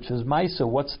end, which is maisa,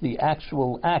 what's the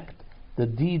actual act, the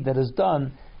deed that is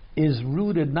done, is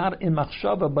rooted not in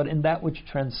machshava, but in that which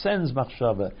transcends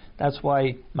machshava. That's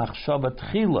why machshava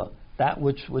tchila, that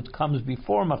which comes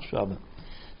before machshava.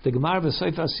 The Gemara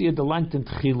v'Seif Asiyah delangt in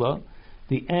tchila.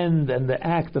 The end and the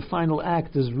act, the final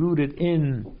act, is rooted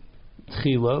in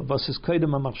tchila, versus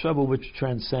kaidem machshava, which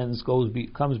transcends,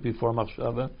 comes before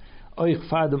machshava. Oich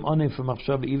fardem onim for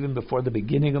machshava, even before the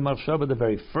beginning of machshava, the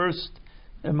very first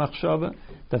machshava.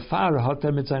 The far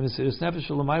hoter mit seinem serious nefesh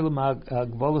l'maylam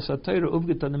ha'gvolos ha'teira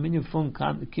uvgit an minyan fun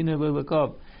kinei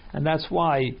le'lekov, and that's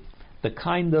why the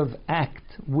kind of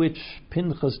act which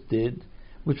Pinchas did,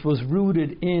 which was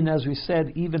rooted in, as we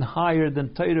said, even higher than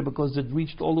Torah, because it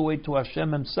reached all the way to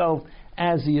Hashem Himself,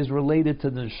 as He is related to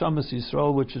the Neshamas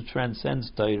Yisrael, which transcends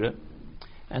Torah,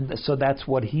 and so that's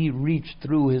what he reached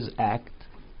through his act.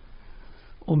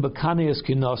 Umbekanias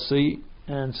Kinasi,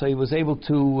 and so he was able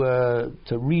to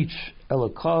reach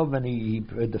Elokov, and he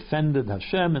defended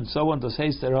Hashem, and so on. Das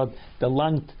heißt, hat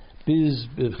gelangt bis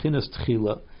b'chinas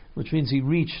tchila, which means he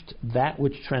reached that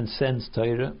which transcends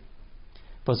Torah.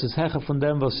 Was is hecha von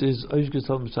dem, was is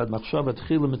ausgezogen mitzad machshava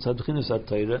tchila mitzad b'chinas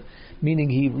Torah, meaning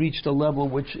he reached a level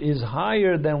which is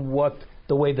higher than what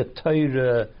the way the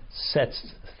Torah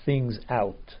sets things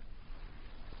out.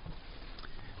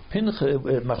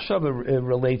 Machshava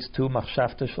relates to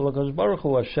machshavta shel Baruch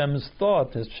Hu, Hashem's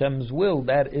thought, Hashem's will.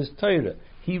 That is Torah.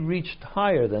 He reached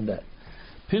higher than that.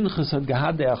 Pinchas had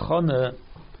gehad de achone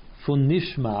von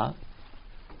Nishma,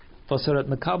 was hat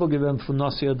mekabel gegeben von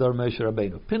Nasi Adar Moshe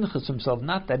Rabbeinu. Pinchas himself,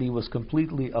 not that he was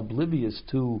completely oblivious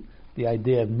to the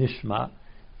idea of Nishma,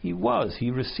 he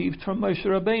received from Moshe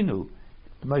Rabbeinu.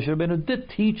 Moshe Rabbeinu did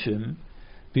teach him,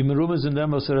 b'merumaz in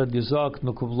dem was had gesagt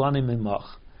mekuvlanim imach.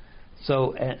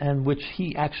 So, and which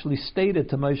he actually stated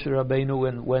to Moshe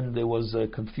Rabbeinu when there was a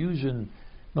confusion,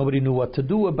 nobody knew what to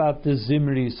do about this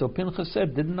Zimri. So Pinchas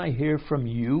said, "Didn't I hear from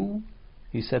you?"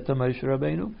 He said to Moshe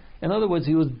Rabbeinu. In other words,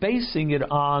 he was basing it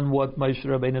on what Moshe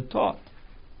Rabbeinu taught.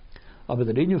 Aber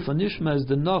der Inyan von Nishma is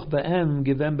the noch be'em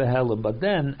givem behelem. But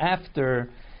then, after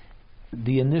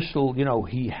the initial,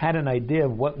 he had an idea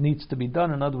of what needs to be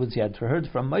done. In other words, he had heard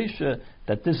from Moshe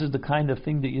that this is the kind of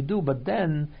thing that you do. But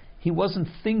then he wasn't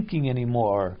thinking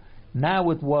anymore. Now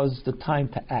it was the time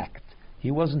to act. He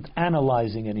wasn't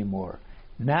analyzing anymore.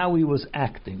 Now he was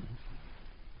acting.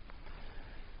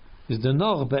 Is the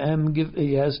noch be'em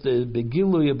yes, the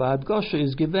begilui about Gosha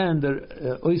is given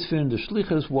the oisfir the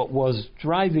shlichus. What was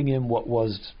driving him, what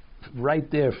was right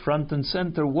there front and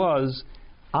center, was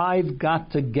I've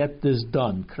got to get this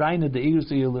done. Kraina de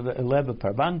irzi eleve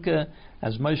parbanke,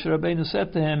 as Moshe Rabbeinu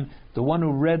said to him, the one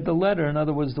who read the letter, in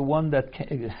other words, the one that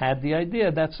had the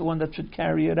idea, that's the one that should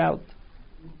carry it out.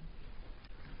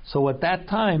 So at that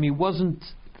time, he wasn't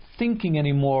thinking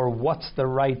anymore, what's the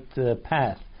right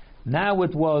path? Now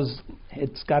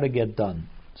it's got to get done.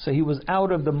 So he was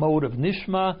out of the mode of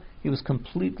Nishma, he was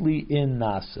completely in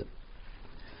Nasa.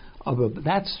 But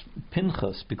that's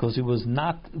Pinchas, because he was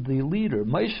not the leader.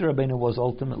 Moshe Rabbeinu was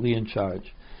ultimately in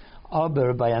charge.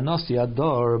 Aber by Anasi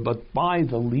Ador, but by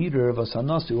the leader of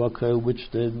Asanasi Waka, which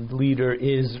the leader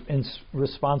is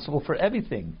responsible for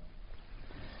everything.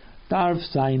 Darf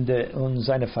sein und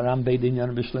seine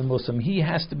Farambeidinyan b'shlemusam. He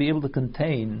has to be able to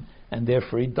contain, and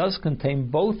therefore he does contain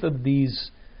both of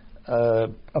these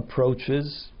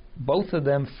approaches, both of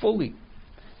them fully.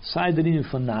 Saidin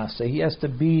von Nasa. He has to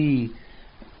be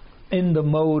in the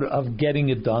mode of getting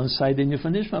it done,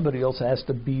 but he also has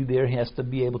to be there. He has to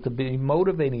be able to be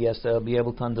motivating. He has to be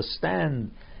able to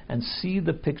understand and see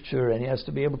the picture, and he has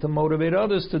to be able to motivate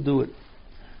others to do it.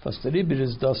 And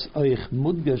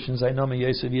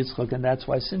that's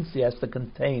why, since he has to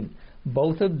contain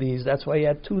both of these, that's why he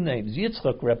had two names.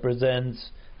 Yitzchak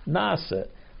represents Nasa,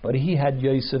 but he had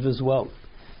Yosef as well.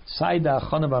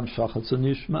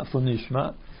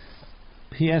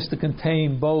 He has to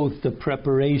contain both the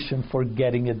preparation for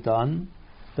getting it done,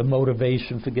 the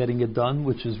motivation for getting it done,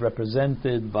 which is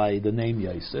represented by the name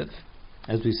Yosef.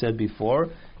 As we said before,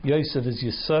 Yosef is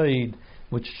Yesod,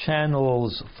 which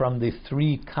channels from the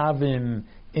three Kavim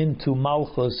into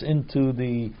Malchus, into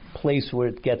the place where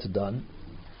it gets done.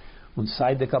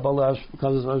 Inside the Kabbalah,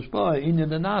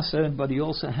 but he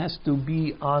also has to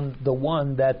be on the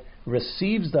one that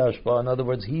receives the Hashpah. In other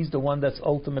words, he's the one that's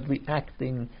ultimately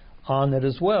acting on it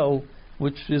as well,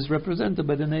 which is represented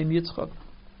by the name Yitzchak.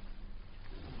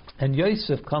 And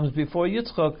Yosef comes before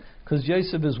Yitzchak because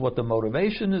Yosef is what the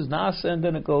motivation is, Nasa, and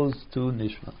then it goes to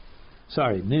Nishma.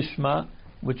 Nishma,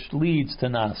 which leads to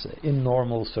Nasa in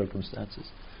normal circumstances.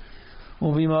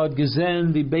 And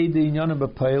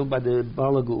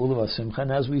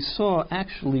as we saw,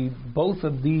 actually, both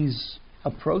of these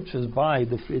approaches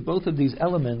both of these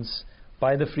elements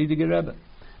by the Frierdiker Rebbe.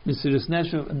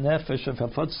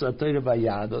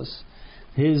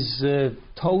 His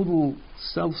total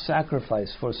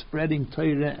self-sacrifice for spreading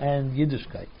Torah and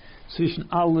Yiddishkeit. Zwischen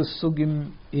alle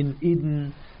Sugim in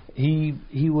Eden, he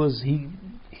was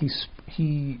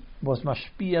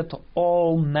mashpia to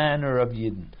all manner of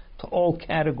Yidden, to all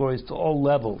categories, to all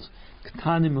levels.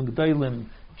 Ketanim and Gdolim,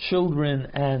 children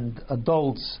and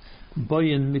adults.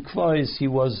 Boyin mikvahs, he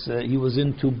was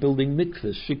into building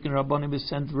mikvahs. Shikin Rabbanim, he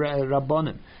sent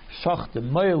Rabbanim. Shachtim,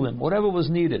 Moilim, whatever was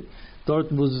needed.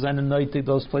 Dort was seine Neutig,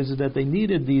 those places that they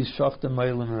needed these Shachtim,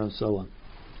 Moilim, and so on.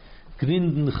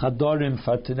 Grinden Chadorim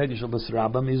Fartinegish Bas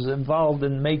Rabbam is involved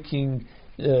in making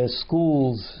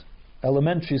schools,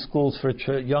 elementary schools for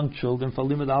young children, for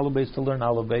Limud Alubes to learn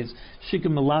Alubes.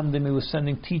 Shikim Melamdim, he was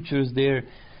sending teachers there,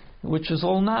 which is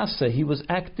all Nasa. He was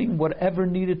acting whatever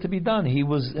needed to be done. He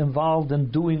was involved in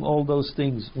doing all those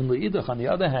things. On the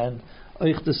other hand,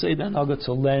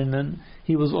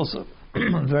 he was also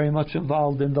very much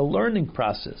involved in the learning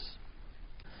process.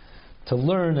 To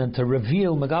learn and to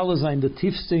reveal Megalazain, the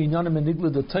Tifste Inyanim and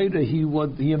Nigla the Torah, he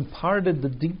imparted the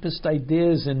deepest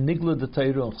ideas in Nigla the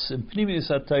Torah, in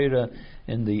Pnimius HaTorah,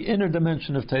 in the inner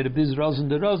dimension of Torah, Biz Razan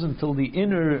de Razan, till the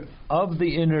inner of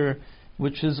the inner,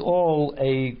 which is all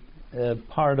a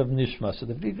part of Nishma. So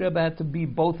the Frierdiker Rebbe had to be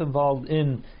both involved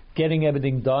in getting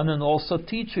everything done and also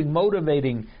teaching,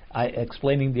 motivating,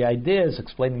 explaining the ideas,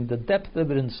 explaining the depth of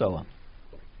it, and so on.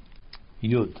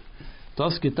 Yud.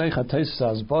 Das Giteich HaTeis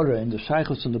Asbara in the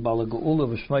Shaychus and the Bala Geula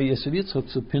v'Shmai Yosef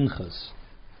Yitzchak to Pinchas.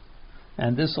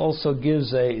 And this also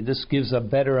gives a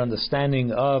better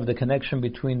understanding of the connection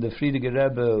between the Frierdiker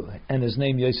Rebbe and his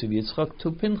name Yosef Yitzchak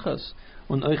to Pinchas.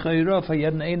 And also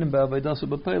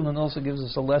gives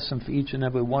us a lesson for each and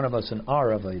every one of us in our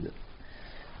Avodah.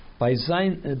 By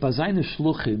seine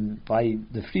Shluchim, by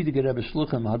the Frierdiker Rebbe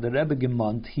Shluchim, had the Rebbe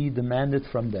gemeint, he demanded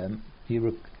from them,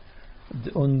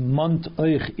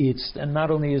 and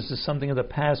not only is this something of the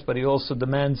past, but he also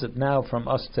demands it now from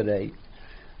us today.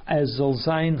 As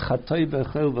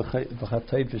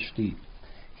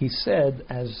he said,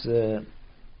 as the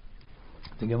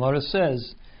Gemara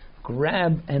says,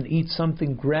 grab and eat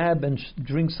something, grab and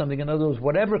drink something. In other words,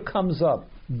 whatever comes up,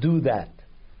 do that.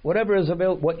 Whatever is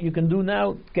available, what you can do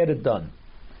now, get it done.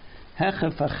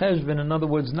 In other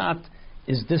words, not,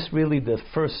 is this really the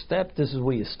first step? This is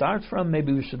where you start from?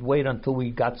 Maybe we should wait until we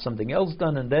got something else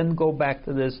done and then go back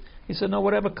to this. He said, no,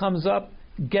 whatever comes up,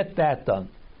 get that done.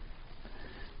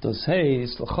 Which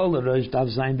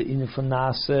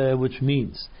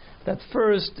means that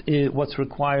first, what's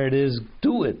required is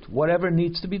do it. Whatever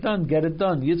needs to be done, get it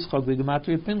done. Yitzchak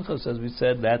v'gematria Pinchas, as we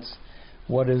said, that's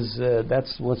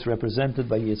what's represented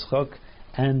by Yitzchak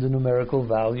and the numerical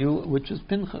value, which is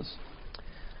Pinchas.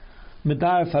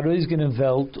 Medar Faroizgen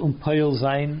Welt Peil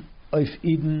sein auf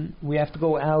Eden. We have to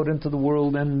go out into the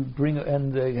world and bring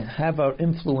and have our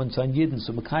influence on Yidden.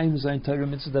 So Mekayim sein Torah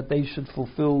mitzvahs, that they should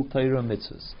fulfill Torah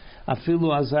mitzvahs.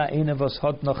 Afilu aza ein of us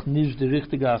hat noch nicht die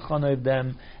richtige achana of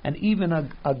them. And even a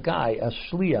guy, a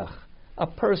shliach, a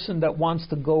person that wants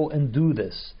to go and do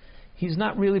this, he's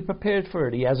not really prepared for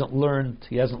it. He hasn't learned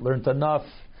enough.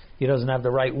 He doesn't have the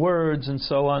right words and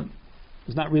so on.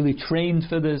 He's not really trained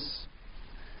for this.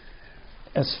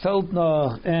 Es fällt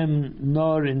him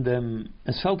noch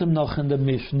in the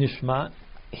Nishma.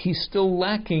 He's still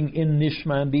lacking in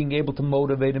Nishma and being able to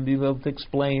motivate and be able to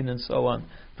explain and so on.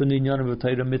 Von den Yonim of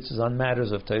Torah mitzvahs, on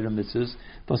matters of Torah mitzvahs.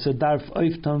 Darf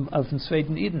auf den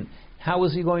zweiten Eden. How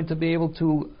is he going to be able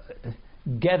to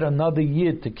get another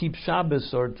Yid to keep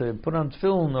Shabbos or to put on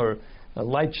tefillin or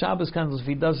light Shabbos candles if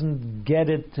he doesn't get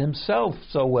it himself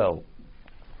so well?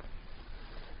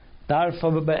 He has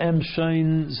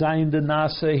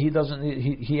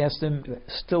to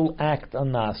still act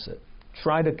on Nasa.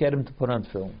 Try to get him to put on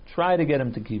film. Try to get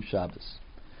him to keep Shabbos.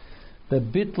 The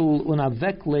bittul una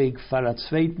wegleg for a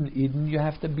zweiten Eden, you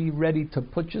have to be ready to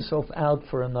put yourself out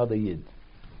for another Yid.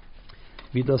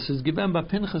 Wie das is given by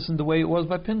Pinchas, in the way it was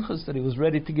by Pinchas, that he was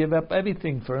ready to give up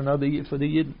everything for another Yid, for the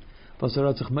Yid. was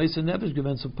sich meise nebisch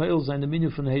gewinnt zu peil seine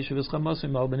Minyu von Heshevis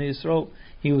Chamasim al Bnei Yisrael.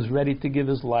 He was ready to give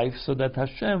his life so that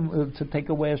Hashem, to take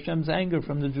away Hashem's anger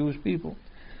from the Jewish people.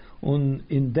 Und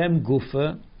in dem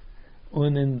Gufe,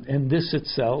 und in this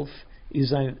itself,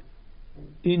 is ein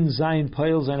in sein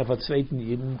Peil sein of a zweiten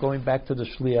Yid, going back to the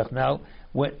Shliach now,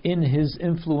 in his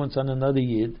influence on another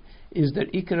Yid, is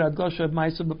that Ikar Adgosha of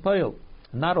Maisa B'Peil.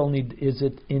 Not only is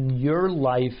it in your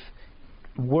life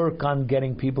work on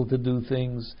getting people to do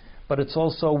things, but it's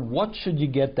also what should you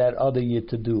get that other Yid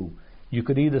to do. You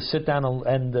could either sit down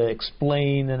and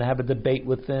explain and have a debate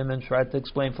with him and try to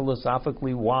explain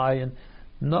philosophically why. And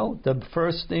no, the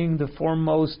first thing, the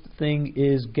foremost thing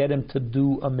is get him to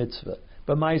do a mitzvah.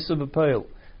 B'maisa b'peil.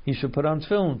 He should put on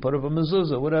tefillin, put up a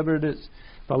mezuzah, whatever it is.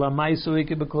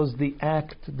 Because the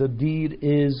act, the deed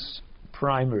is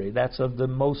primary. That's of the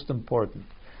most important.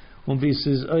 Und wie es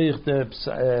ist euch der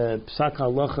Psak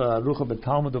Halacha Arucha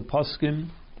B'Talmud of Poskim,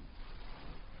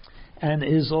 and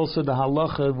is also the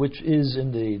halacha which is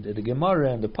in the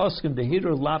Gemara and the Poskim, the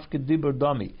Hidur Lafke Dibur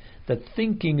Dami, that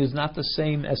thinking is not the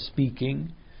same as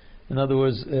speaking. In other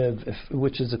words,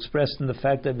 which is expressed in the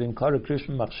fact that in Kara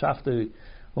Krishma Machshafta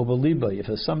Obaliba, if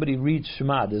somebody reads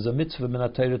Shema, there's a mitzvah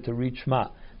minatayra to read Shema.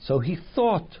 So he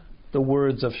thought the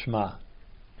words of Shema.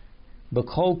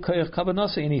 B'kol koyach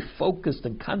kavanasa, and he focused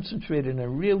and concentrated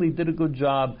and really did a good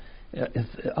job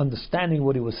understanding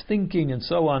what he was thinking and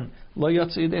so on. Lo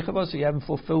yatsa yedei chavasa, you haven't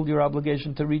fulfilled your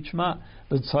obligation to read Shema.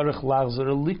 But tzarech lachzor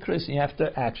likris, you have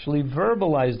to actually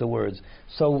verbalize the words.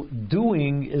 So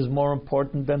doing is more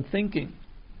important than thinking.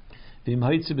 But on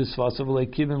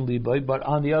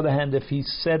the other hand, if he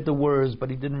said the words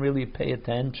but he didn't really pay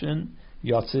attention,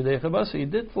 he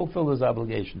did fulfill his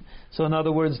obligation. So in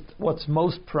other words, what's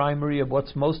most primary,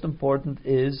 what's most important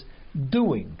is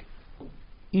doing.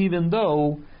 Even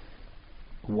though,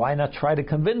 why not try to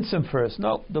convince him first?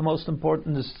 No, the most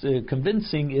important is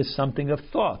convincing is something of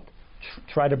thought.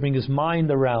 Try to bring his mind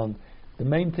around. The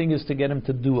main thing is to get him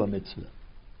to do a mitzvah.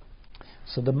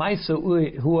 So the Maisa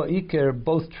Hua Iker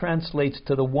both translates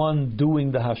to the one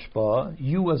doing the hashpah,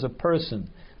 you as a person.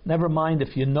 Never mind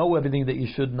if you know everything that you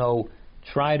should know,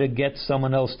 try to get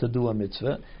someone else to do a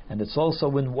mitzvah. And it's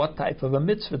also in what type of a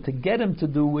mitzvah to get him to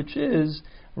do, which is,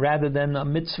 rather than a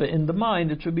mitzvah in the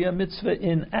mind, it should be a mitzvah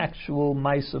in actual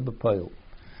Maisa B'Poil.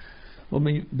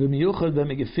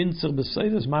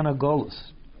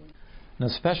 And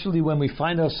especially when we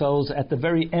find ourselves at the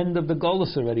very end of the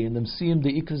Golus already, and the Msiyim,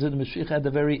 the Ikaz of the Mashiach, at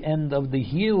the very end of the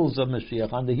heels of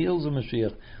Mashiach, on the heels of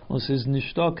Mashiach. Und es ist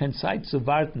nicht da, kein Zeit zu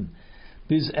warten,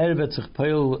 bis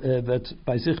wird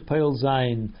bei sich peil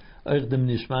sein, euch dem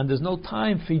Nishma. And there's no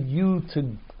time for you to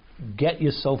get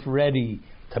yourself ready,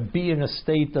 to be in a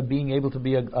state of being able to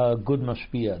be a good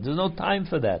Mashpia. There's no time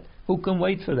for that. Who can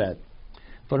wait for that?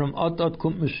 From Otot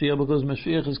kommt Mashiach, because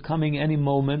Mashiach is coming any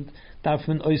moment. Darf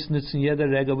man ausnutzen jeder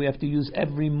Rega. We have to use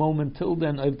every moment till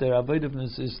then. If der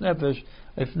Avodah is nefesh,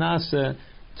 if nasa,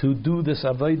 to do this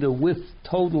Avodah with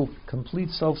total, complete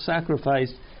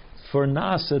self-sacrifice for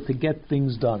nasa to get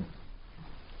things done.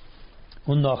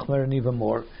 Und noch mehr and even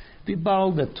more. Wie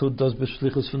bald that tut das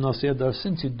Beschlichus von Nasi Adar,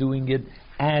 since you're doing it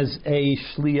as a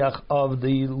shliach of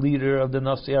the leader of the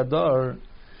Nasi Adar,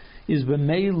 is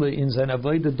b'meile in sein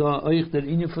avodah da euch der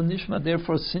inyan von nishma.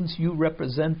 Therefore, since you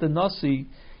represent the nasi,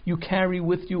 you carry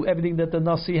with you everything that the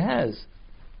nasi has,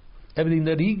 everything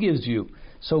that he gives you.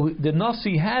 So the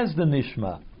nasi has the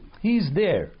nishma; he's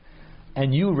there,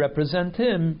 and you represent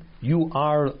him. You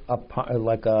are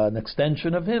like an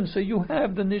extension of him. So you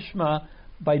have the nishma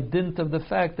by dint of the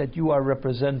fact that you are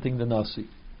representing the nasi.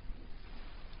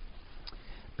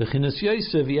 Bechinas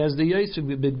Yosef, he has the Yosef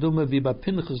b'gduma v'ba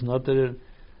Pinchas noter.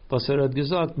 Similar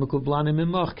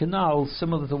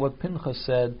to what Pinchas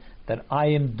said, that I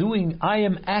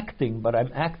am acting, but I'm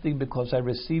acting because I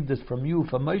received it from you,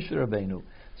 from Moshe Rabbeinu.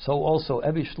 So also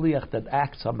every shliach that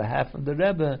acts on behalf of the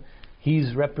Rebbe,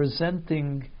 he's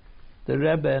representing the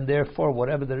Rebbe, and therefore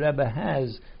whatever the Rebbe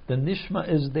has, the nishma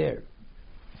is there.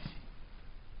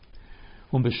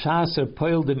 And when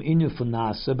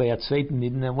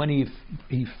he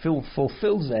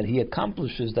fulfills that, he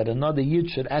accomplishes that another yid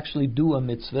should actually do a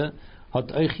mitzvah,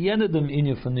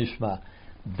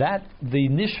 that the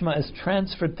nishma is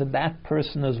transferred to that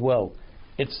person as well.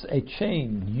 It's a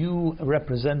chain. You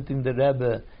representing the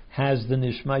Rebbe has the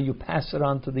nishma, you pass it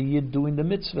on to the yid doing the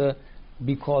mitzvah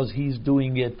because he's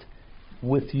doing it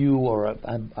with you or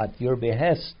at your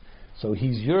behest. So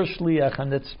he's your shliach,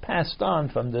 and it's passed on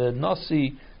from the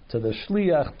nasi to the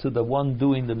shliach, to the one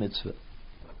doing the mitzvah.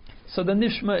 So the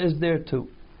nishma is there too.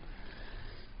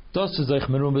 Das ist euch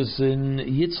merubes in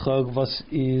Yitzchak, was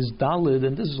is Daled,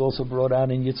 and this is also brought out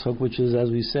in Yitzchak, which is,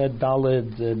 as we said,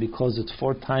 Daled because it's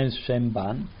 4 times Shem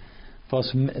Ban.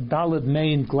 Was Daled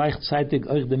meint gleichzeitig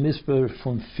euch the Misper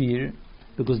von 4,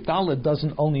 because Daled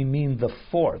doesn't only mean the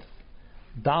 4th.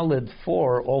 Daled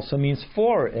 4 also means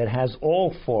 4. It has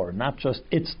all 4, not just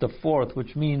it's the 4th,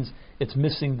 which means it's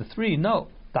missing the 3. No,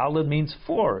 Daled means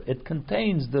 4. It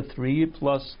contains the 3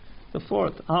 plus the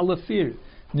 4th. Alle 4.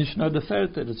 Nicht nur the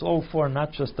 4th. It's all 4,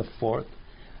 not just the 4th.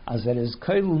 As it is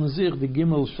Kailul Nazir, the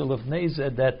Gimel Shalav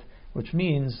Nezeh, that, which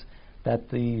means that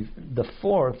the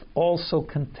 4th also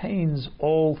contains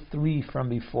all 3 from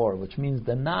before, which means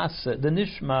the Nasa, the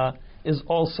Nishma, is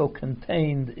also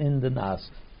contained in the Nasa.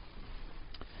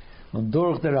 Und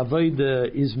durch der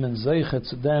Avoide is men zeiche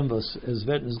zu dem, was es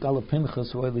wird es Gala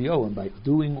Pinchas or Elio, and by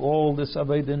doing all this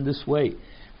Avoide in this way,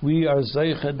 we are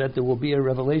zeiche that there will be a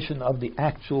revelation of the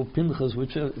actual Pinchas,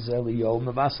 which is Elio,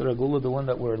 Mevasar Agula, the one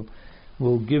that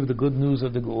will give the good news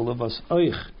of the Gula, was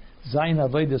euch, sein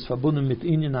Avoide is verbunden mit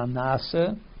Inyan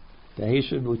Nase, the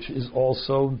Heshev, which is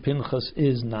also, Pinchas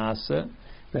is Nase,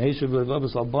 the Heshev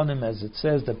Levavas Albonim, as it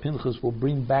says, that Pinchas will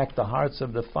bring back the hearts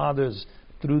of the fathers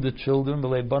through the children,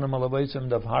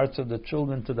 the hearts of the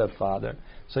children to their father.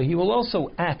 So he will also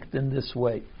act in this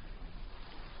way.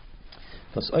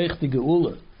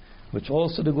 Which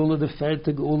also the Geula, the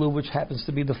Ferte Geula, which happens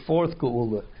to be the 4th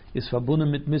Geula, is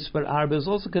verbunden mit Misper Arba, is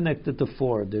also connected to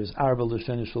 4. There's Arba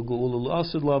L'Shenishal Geula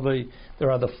L'Asid Lavei. There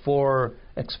are the 4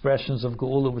 expressions of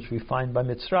Geula which we find by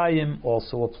Mitzrayim,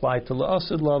 also apply to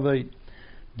L'Asid Lavei.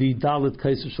 The Dalit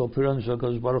Kaiser Shal Piran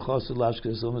Shakadosh Baruch Asid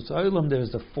Lashkes U'Mitzayim.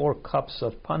 There's the 4 cups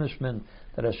of punishment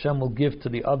that Hashem will give to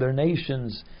the other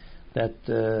nations that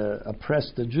oppress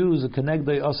the Jews. The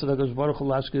Kenegdei Asid Hakadosh Baruch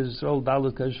Lashkes Yisrael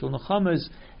Dalit Kaiser Shal Nechames.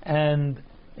 And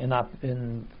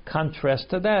in contrast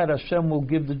to that, Hashem will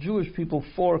give the Jewish people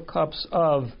 4 cups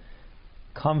of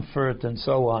comfort and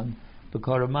so on.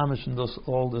 Because Mamish and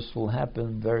all this will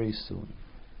happen very soon.